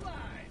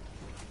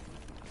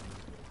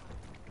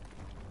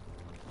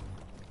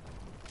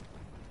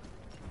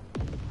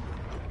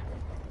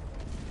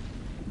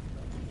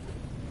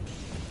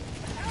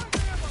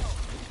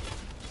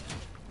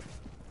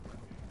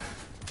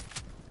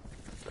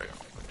 There you go.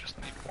 I just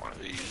need one of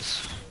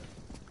these.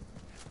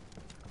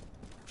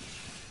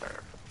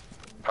 There.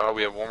 Oh,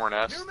 we have one more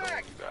nest. The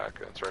evac.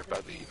 That's right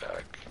by the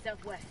evac.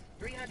 Southwest,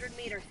 300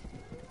 meters.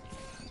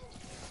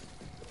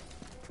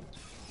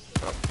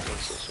 Oh,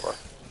 goes this way.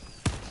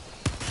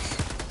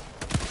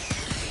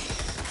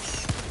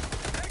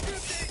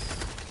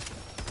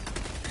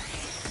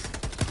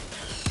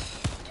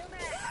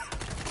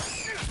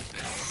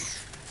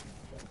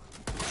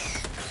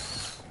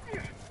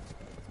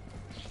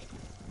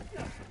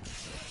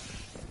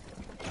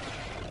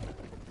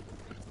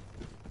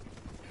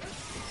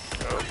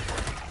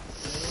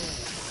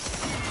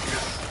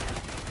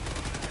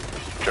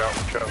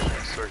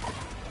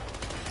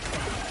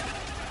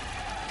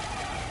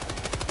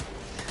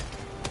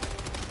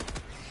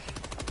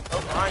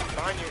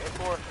 Behind you, in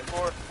four.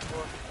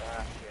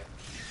 Ah,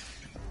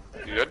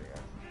 shit. You good?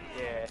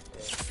 Yeah.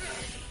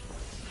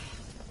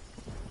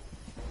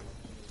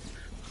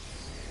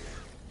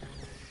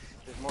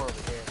 There's more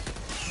over here.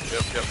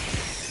 Yep.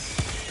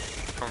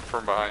 Come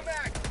from behind.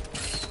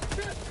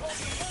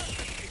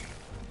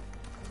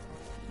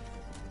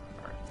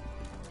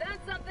 Found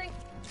something.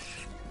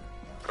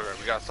 Okay,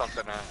 we got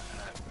something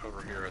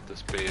over here at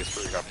this base,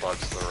 but we got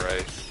bugs to the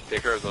right.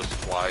 Take care of those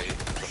flying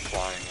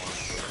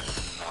ones that are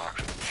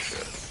noxious and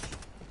shit.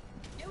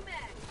 New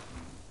mag.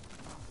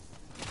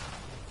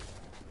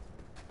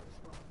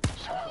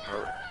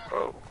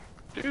 Oh,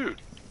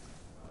 dude.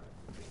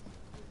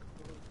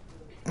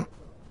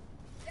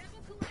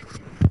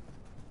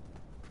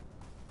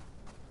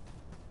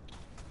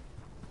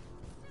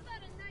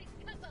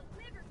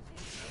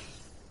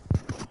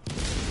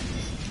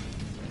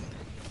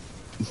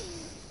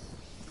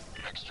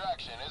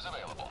 Extraction is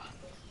available.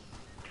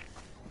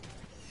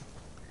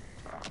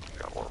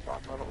 Got more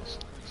bomb metals.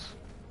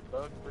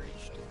 Bug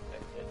breached.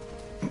 Detected.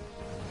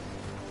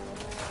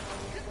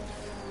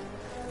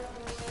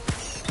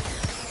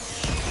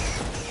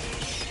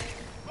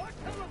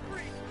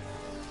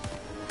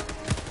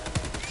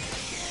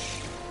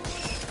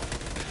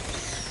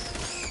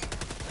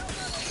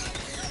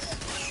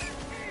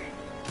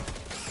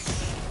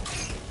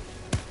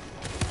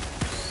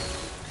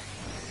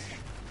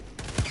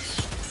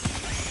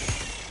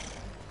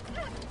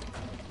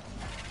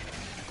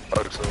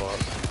 Bugs to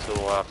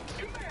the left.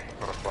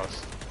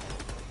 Northwest.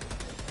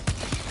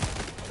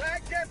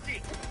 Bag's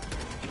empty.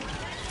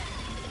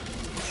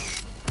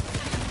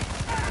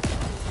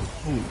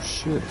 Oh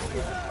shit.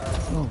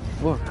 Oh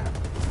fuck.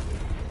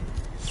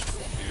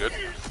 You good?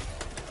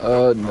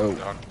 No.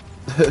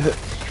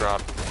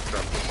 Drop the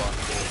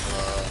bunch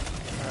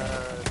of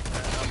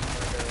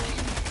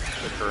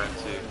the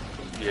currency.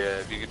 Yeah,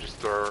 if you could just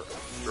throw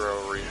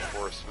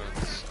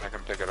reinforcements, I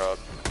can pick it up.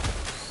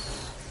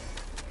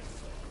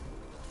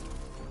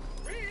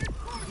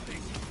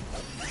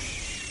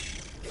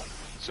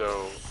 So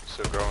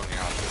go in the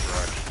opposite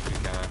direction if you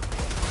can.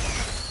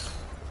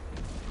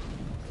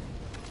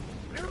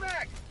 New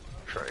mag.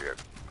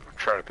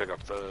 Try to pick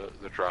up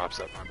the drops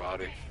at my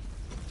body.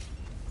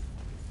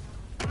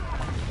 Of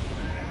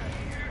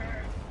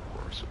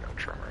course, we got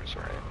tremors,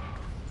 right?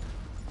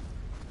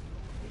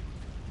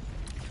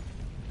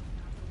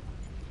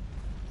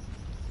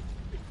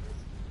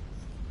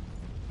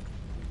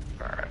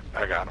 Alright,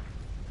 I got him.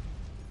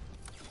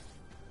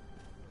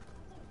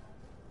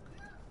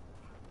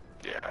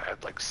 Yeah, I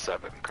had like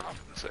 7 common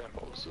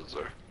samples, is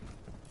there?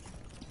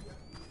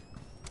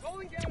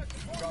 Going down at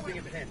the dropping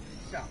a pin.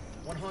 South,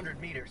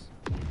 100 meters.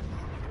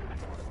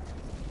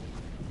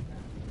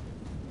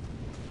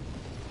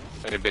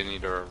 Anybody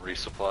need a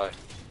resupply?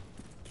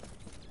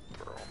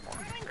 Throw one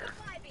more here.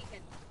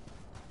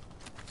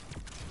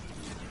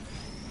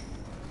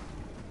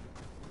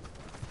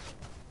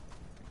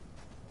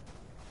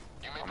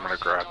 I'm gonna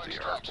grab the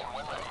ARC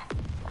one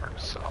though.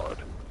 ARC's solid.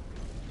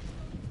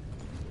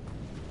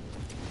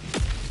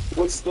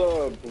 What's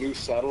the blue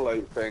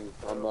satellite thing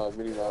on the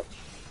mini-map?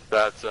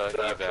 That's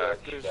evac.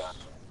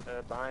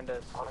 Behind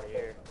us, over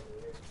here.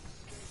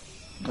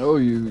 Oh,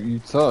 you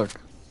talk.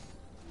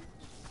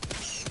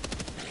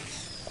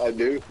 I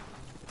do.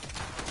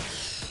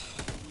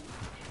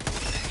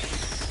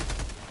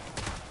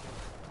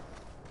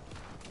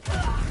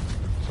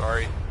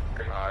 Sorry.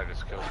 I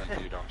just killed a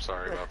dude. I'm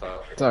sorry about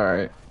that. It's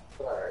alright.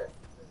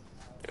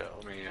 Yeah,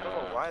 let me. I don't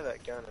know why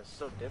that gun is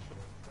so difficult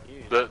to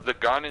use. The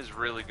gun is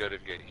really good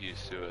if you get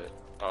used to it.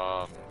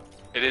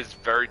 It is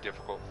very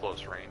difficult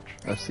close range.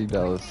 FC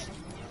Dallas.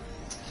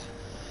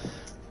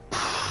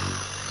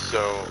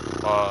 So,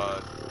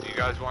 do you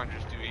guys want to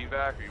just do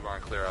evac, or you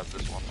want to clear out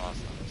this one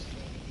last time?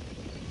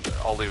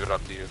 I'll leave it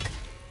up to you.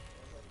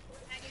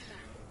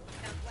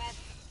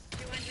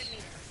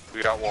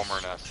 We got one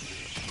more nest.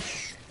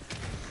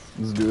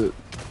 Let's do it.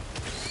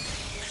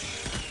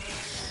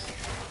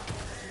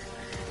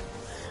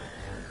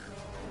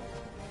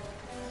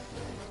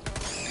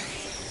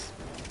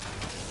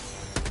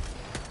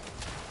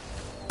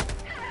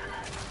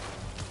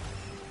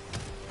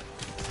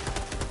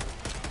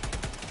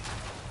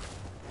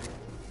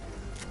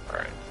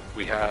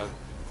 We have,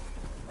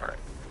 alright,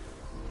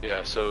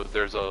 yeah, so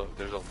there's a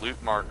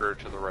loot marker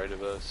to the right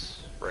of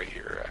us, right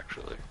here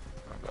actually,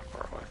 not that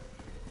far away.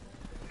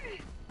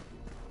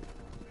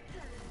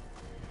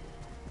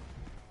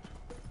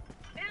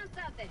 Found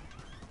something.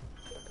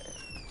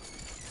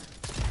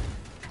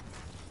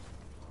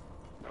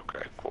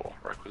 Okay, cool,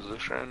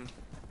 requisition.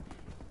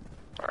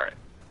 Alright,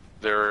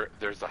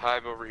 there's the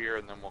hive over here,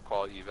 and then we'll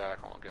call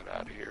evac and we'll get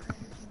out of here.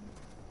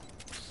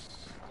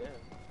 Yeah.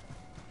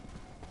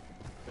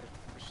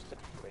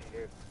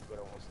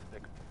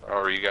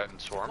 Oh, are you getting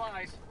swarmed?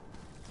 Supplies.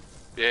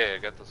 Yeah,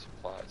 get the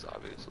supplies,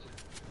 obviously.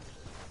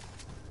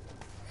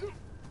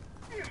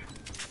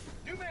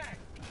 New mag.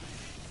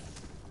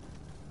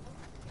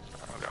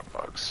 I got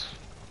bugs.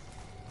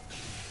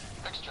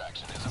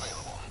 Extraction is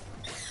available.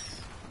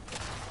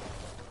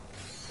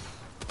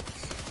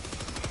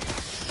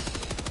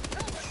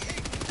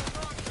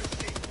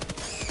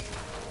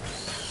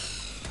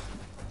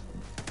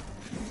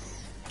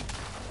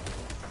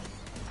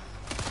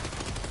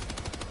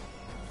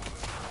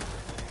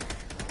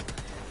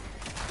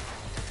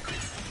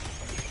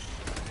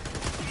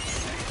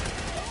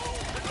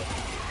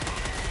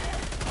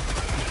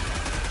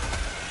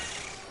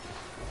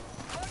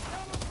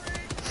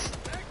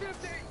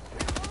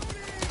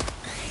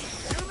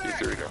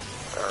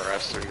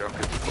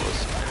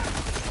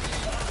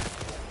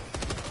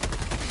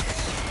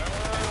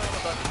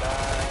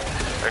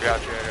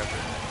 got you.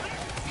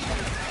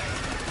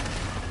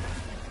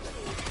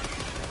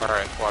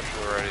 Alright, watch the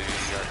ready, you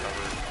got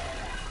covered.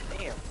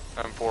 Damn.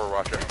 M4,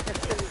 watch out.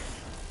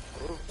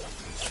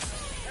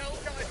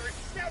 Helldivers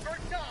never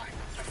die!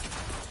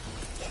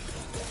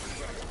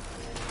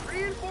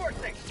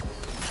 Reinforcing!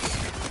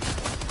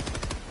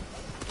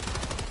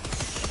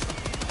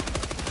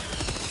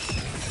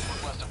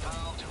 Request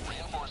approved.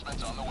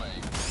 Reinforcements on the way.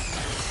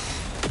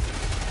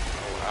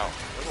 Oh wow,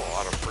 there's a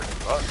lot of freaking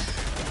bugs.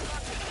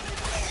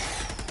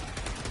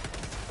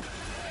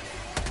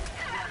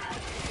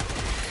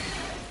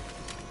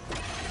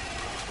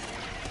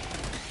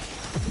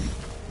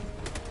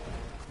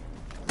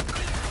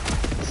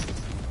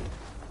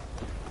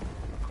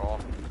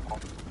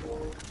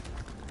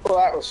 Well,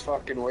 that was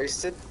fucking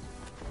wasted.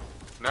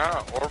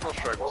 No, orbital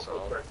strike was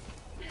solid.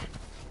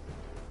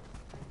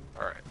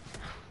 Alright.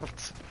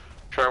 Let's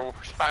try one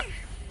more time.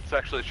 Let's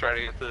actually try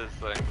to get this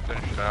thing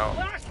finished out.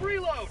 Last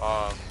reload!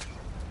 That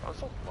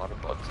was a lot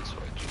of bugs this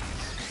way, jeez.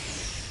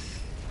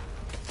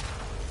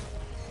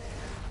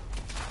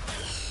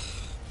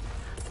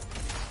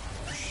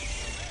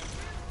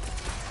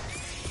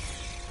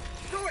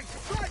 Throwing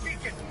supply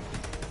beacon!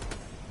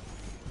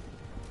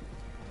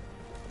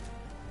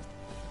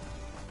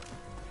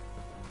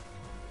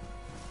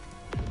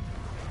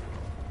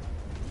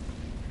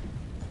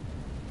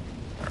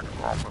 Alright,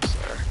 we're almost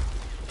there.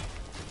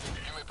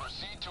 You may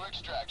proceed to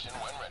extraction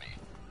when ready.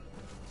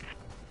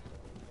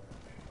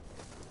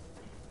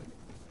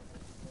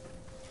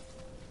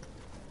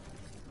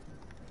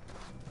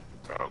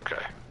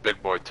 Okay,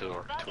 big boy to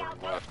our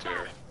left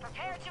here.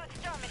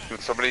 Can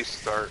somebody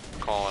start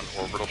calling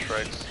orbital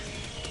strikes?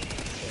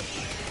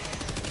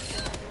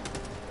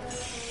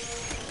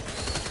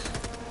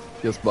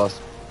 Yes, boss.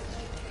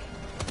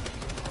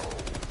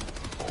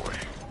 Oh boy,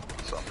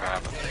 something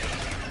happened.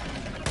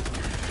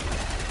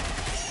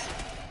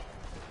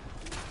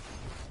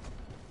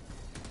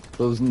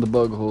 Closing the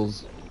bug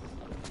holes.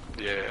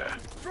 Yeah.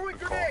 Throwing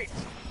grenades!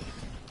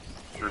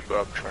 Group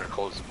up, trying to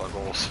close the bug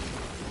holes.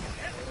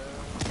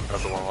 Got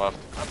the one left.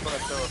 I'm gonna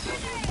throw a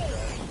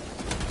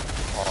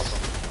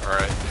Awesome.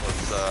 Alright,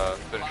 let's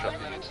finish up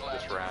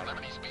this round.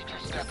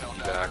 Get the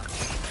back.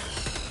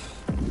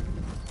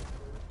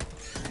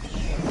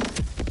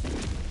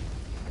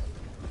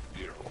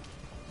 Beautiful.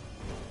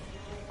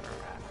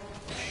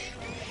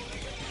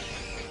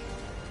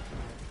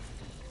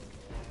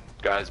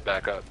 Guys,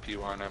 back up.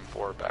 P1,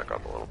 M4, back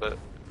up a little bit.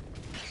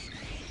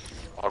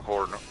 I'll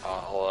call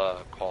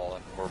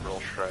an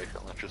orbital strike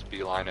and let's just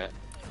beeline it.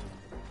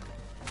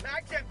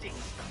 Mag's empty!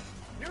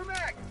 New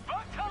mag!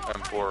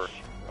 M4,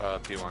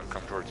 P1,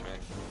 come towards me.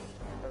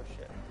 Oh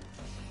shit.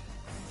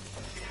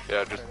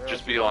 Yeah,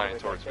 just beeline it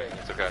towards me.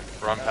 It's okay.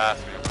 Run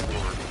past me.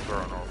 Forward. Throw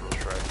an orbital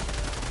strike.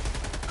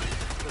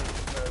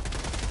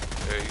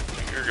 Hey,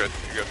 you're good.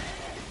 You're good.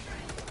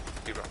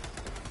 Keep up.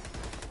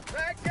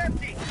 Mag's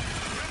empty!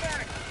 New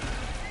mag!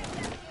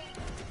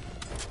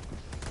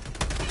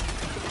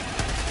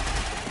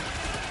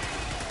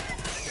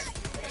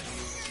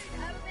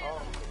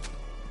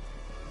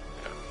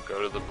 Yeah, go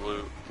to the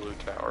blue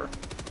tower.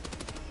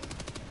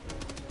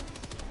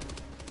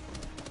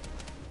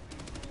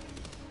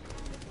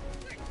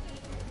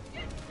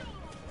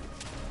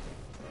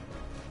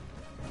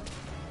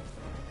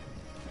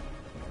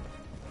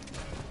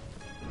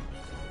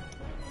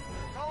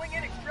 Calling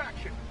in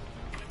extraction!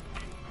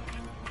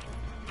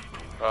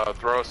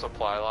 Throw a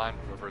supply line,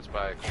 whoever's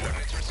by extraction.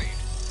 Coordinates received.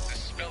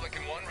 This is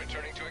Pelican 1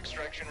 returning to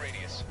extraction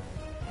radius.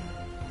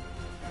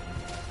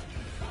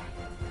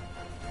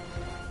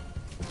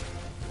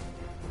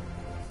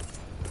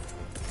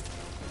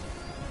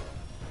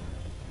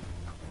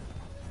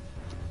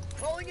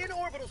 Calling in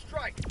orbital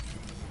strike!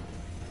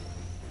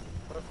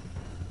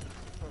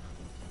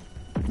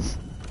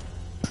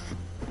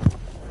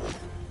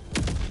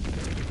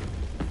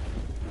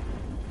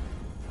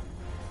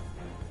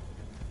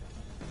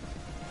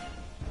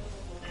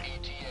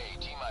 ETA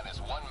T-minus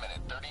 1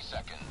 minute 30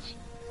 seconds.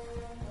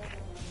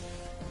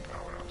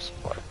 Oh, no,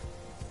 supply.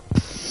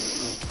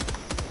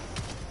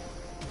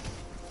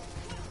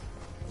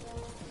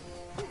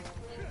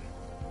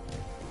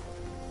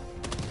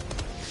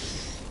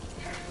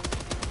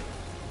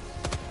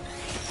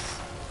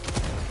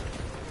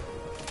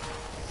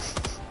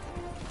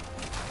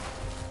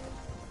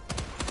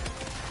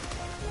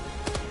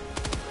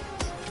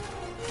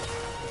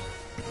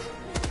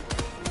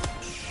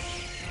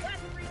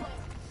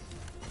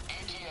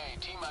 ETA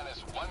T-minus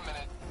 1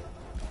 minute.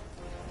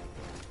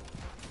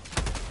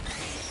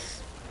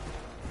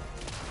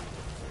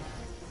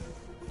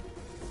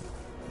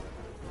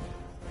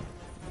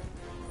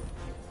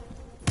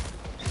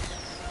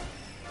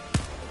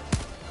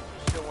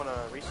 Still wanna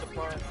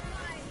resupply?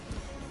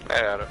 I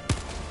had it.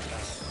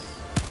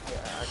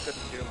 Yeah, I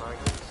couldn't do mine.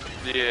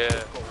 Yeah.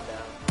 Going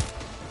down.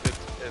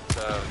 It's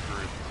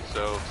group.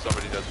 So if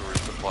somebody does a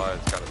resupply,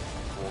 it's gotta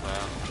cool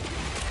down.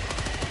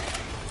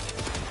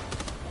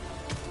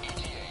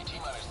 ETA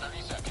T-minus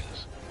 30 seconds.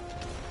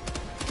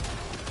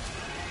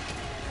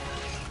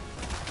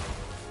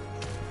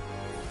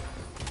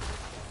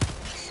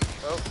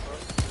 Oh.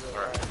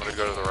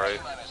 gonna go to the right.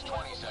 Minus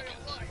 20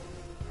 seconds.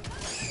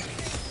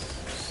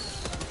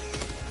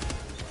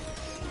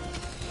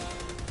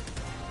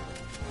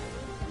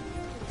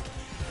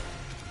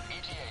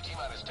 ETA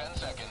T-minus 10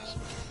 seconds.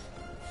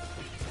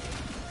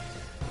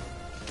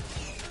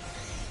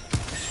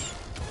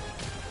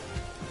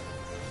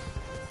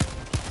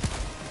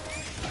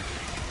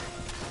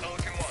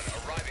 Pelican 1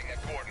 arriving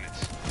at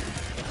coordinates.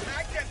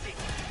 Mag's empty.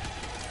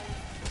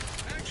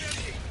 Mag's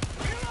empty.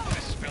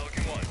 This is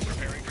Pelican 1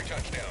 preparing for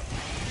touchdown.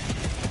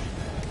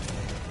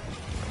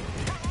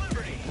 For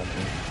Liberty.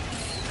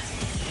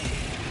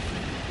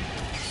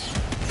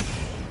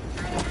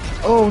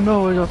 Oh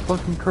no, I got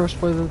fucking crushed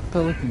by the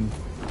pelican.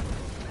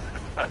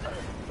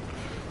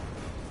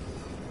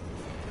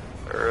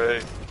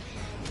 Alright.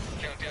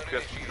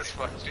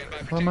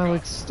 Why am I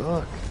like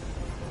stuck?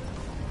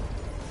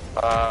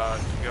 You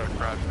gotta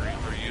crouch green,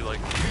 or you like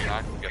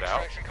not get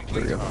out?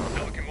 There we go.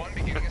 Pelican 1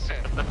 beginning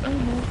ascent.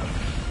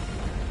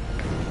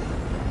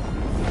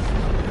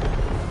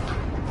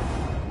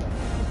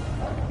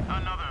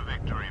 Another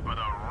victory for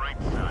the right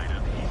side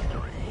of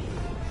history.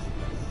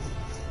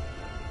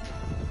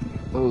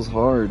 That was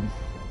hard.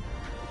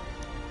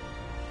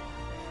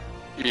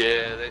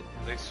 Yeah,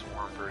 they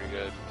swarm pretty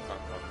good on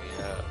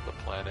the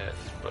planets,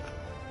 but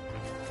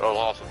that was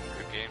awesome.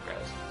 Good game,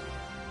 guys.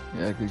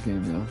 Yeah, good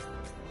game, yeah.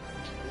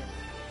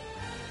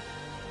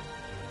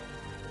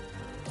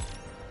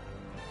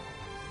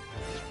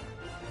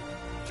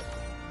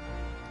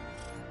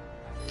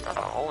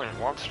 Only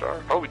 1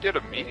 star? Oh, we did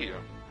a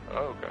medium.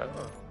 Oh, okay.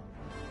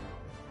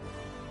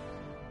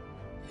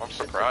 I'm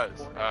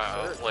surprised.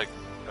 Like,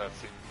 that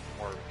seemed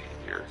more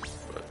easier,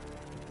 but...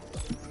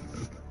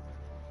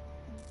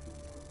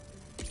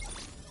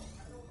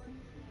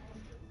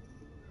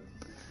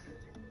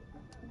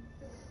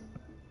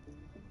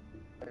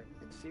 I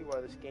can see why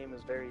this game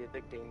is very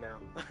addicting now.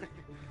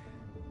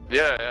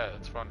 Yeah,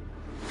 it's fun.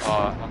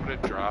 I'm gonna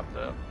drop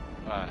them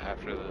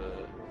after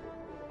the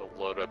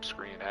load up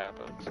screen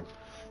happens.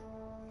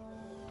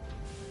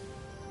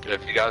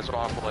 If you guys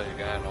want to play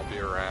again, I'll be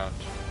around.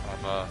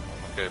 I'm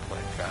okay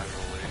playing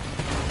casually.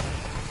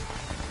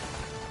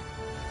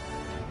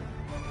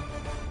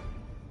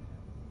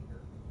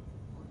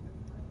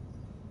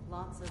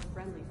 Lots of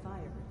friendly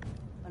fire.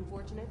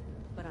 Unfortunate,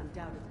 but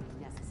undoubtedly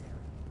necessary.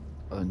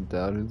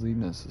 Undoubtedly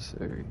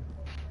necessary.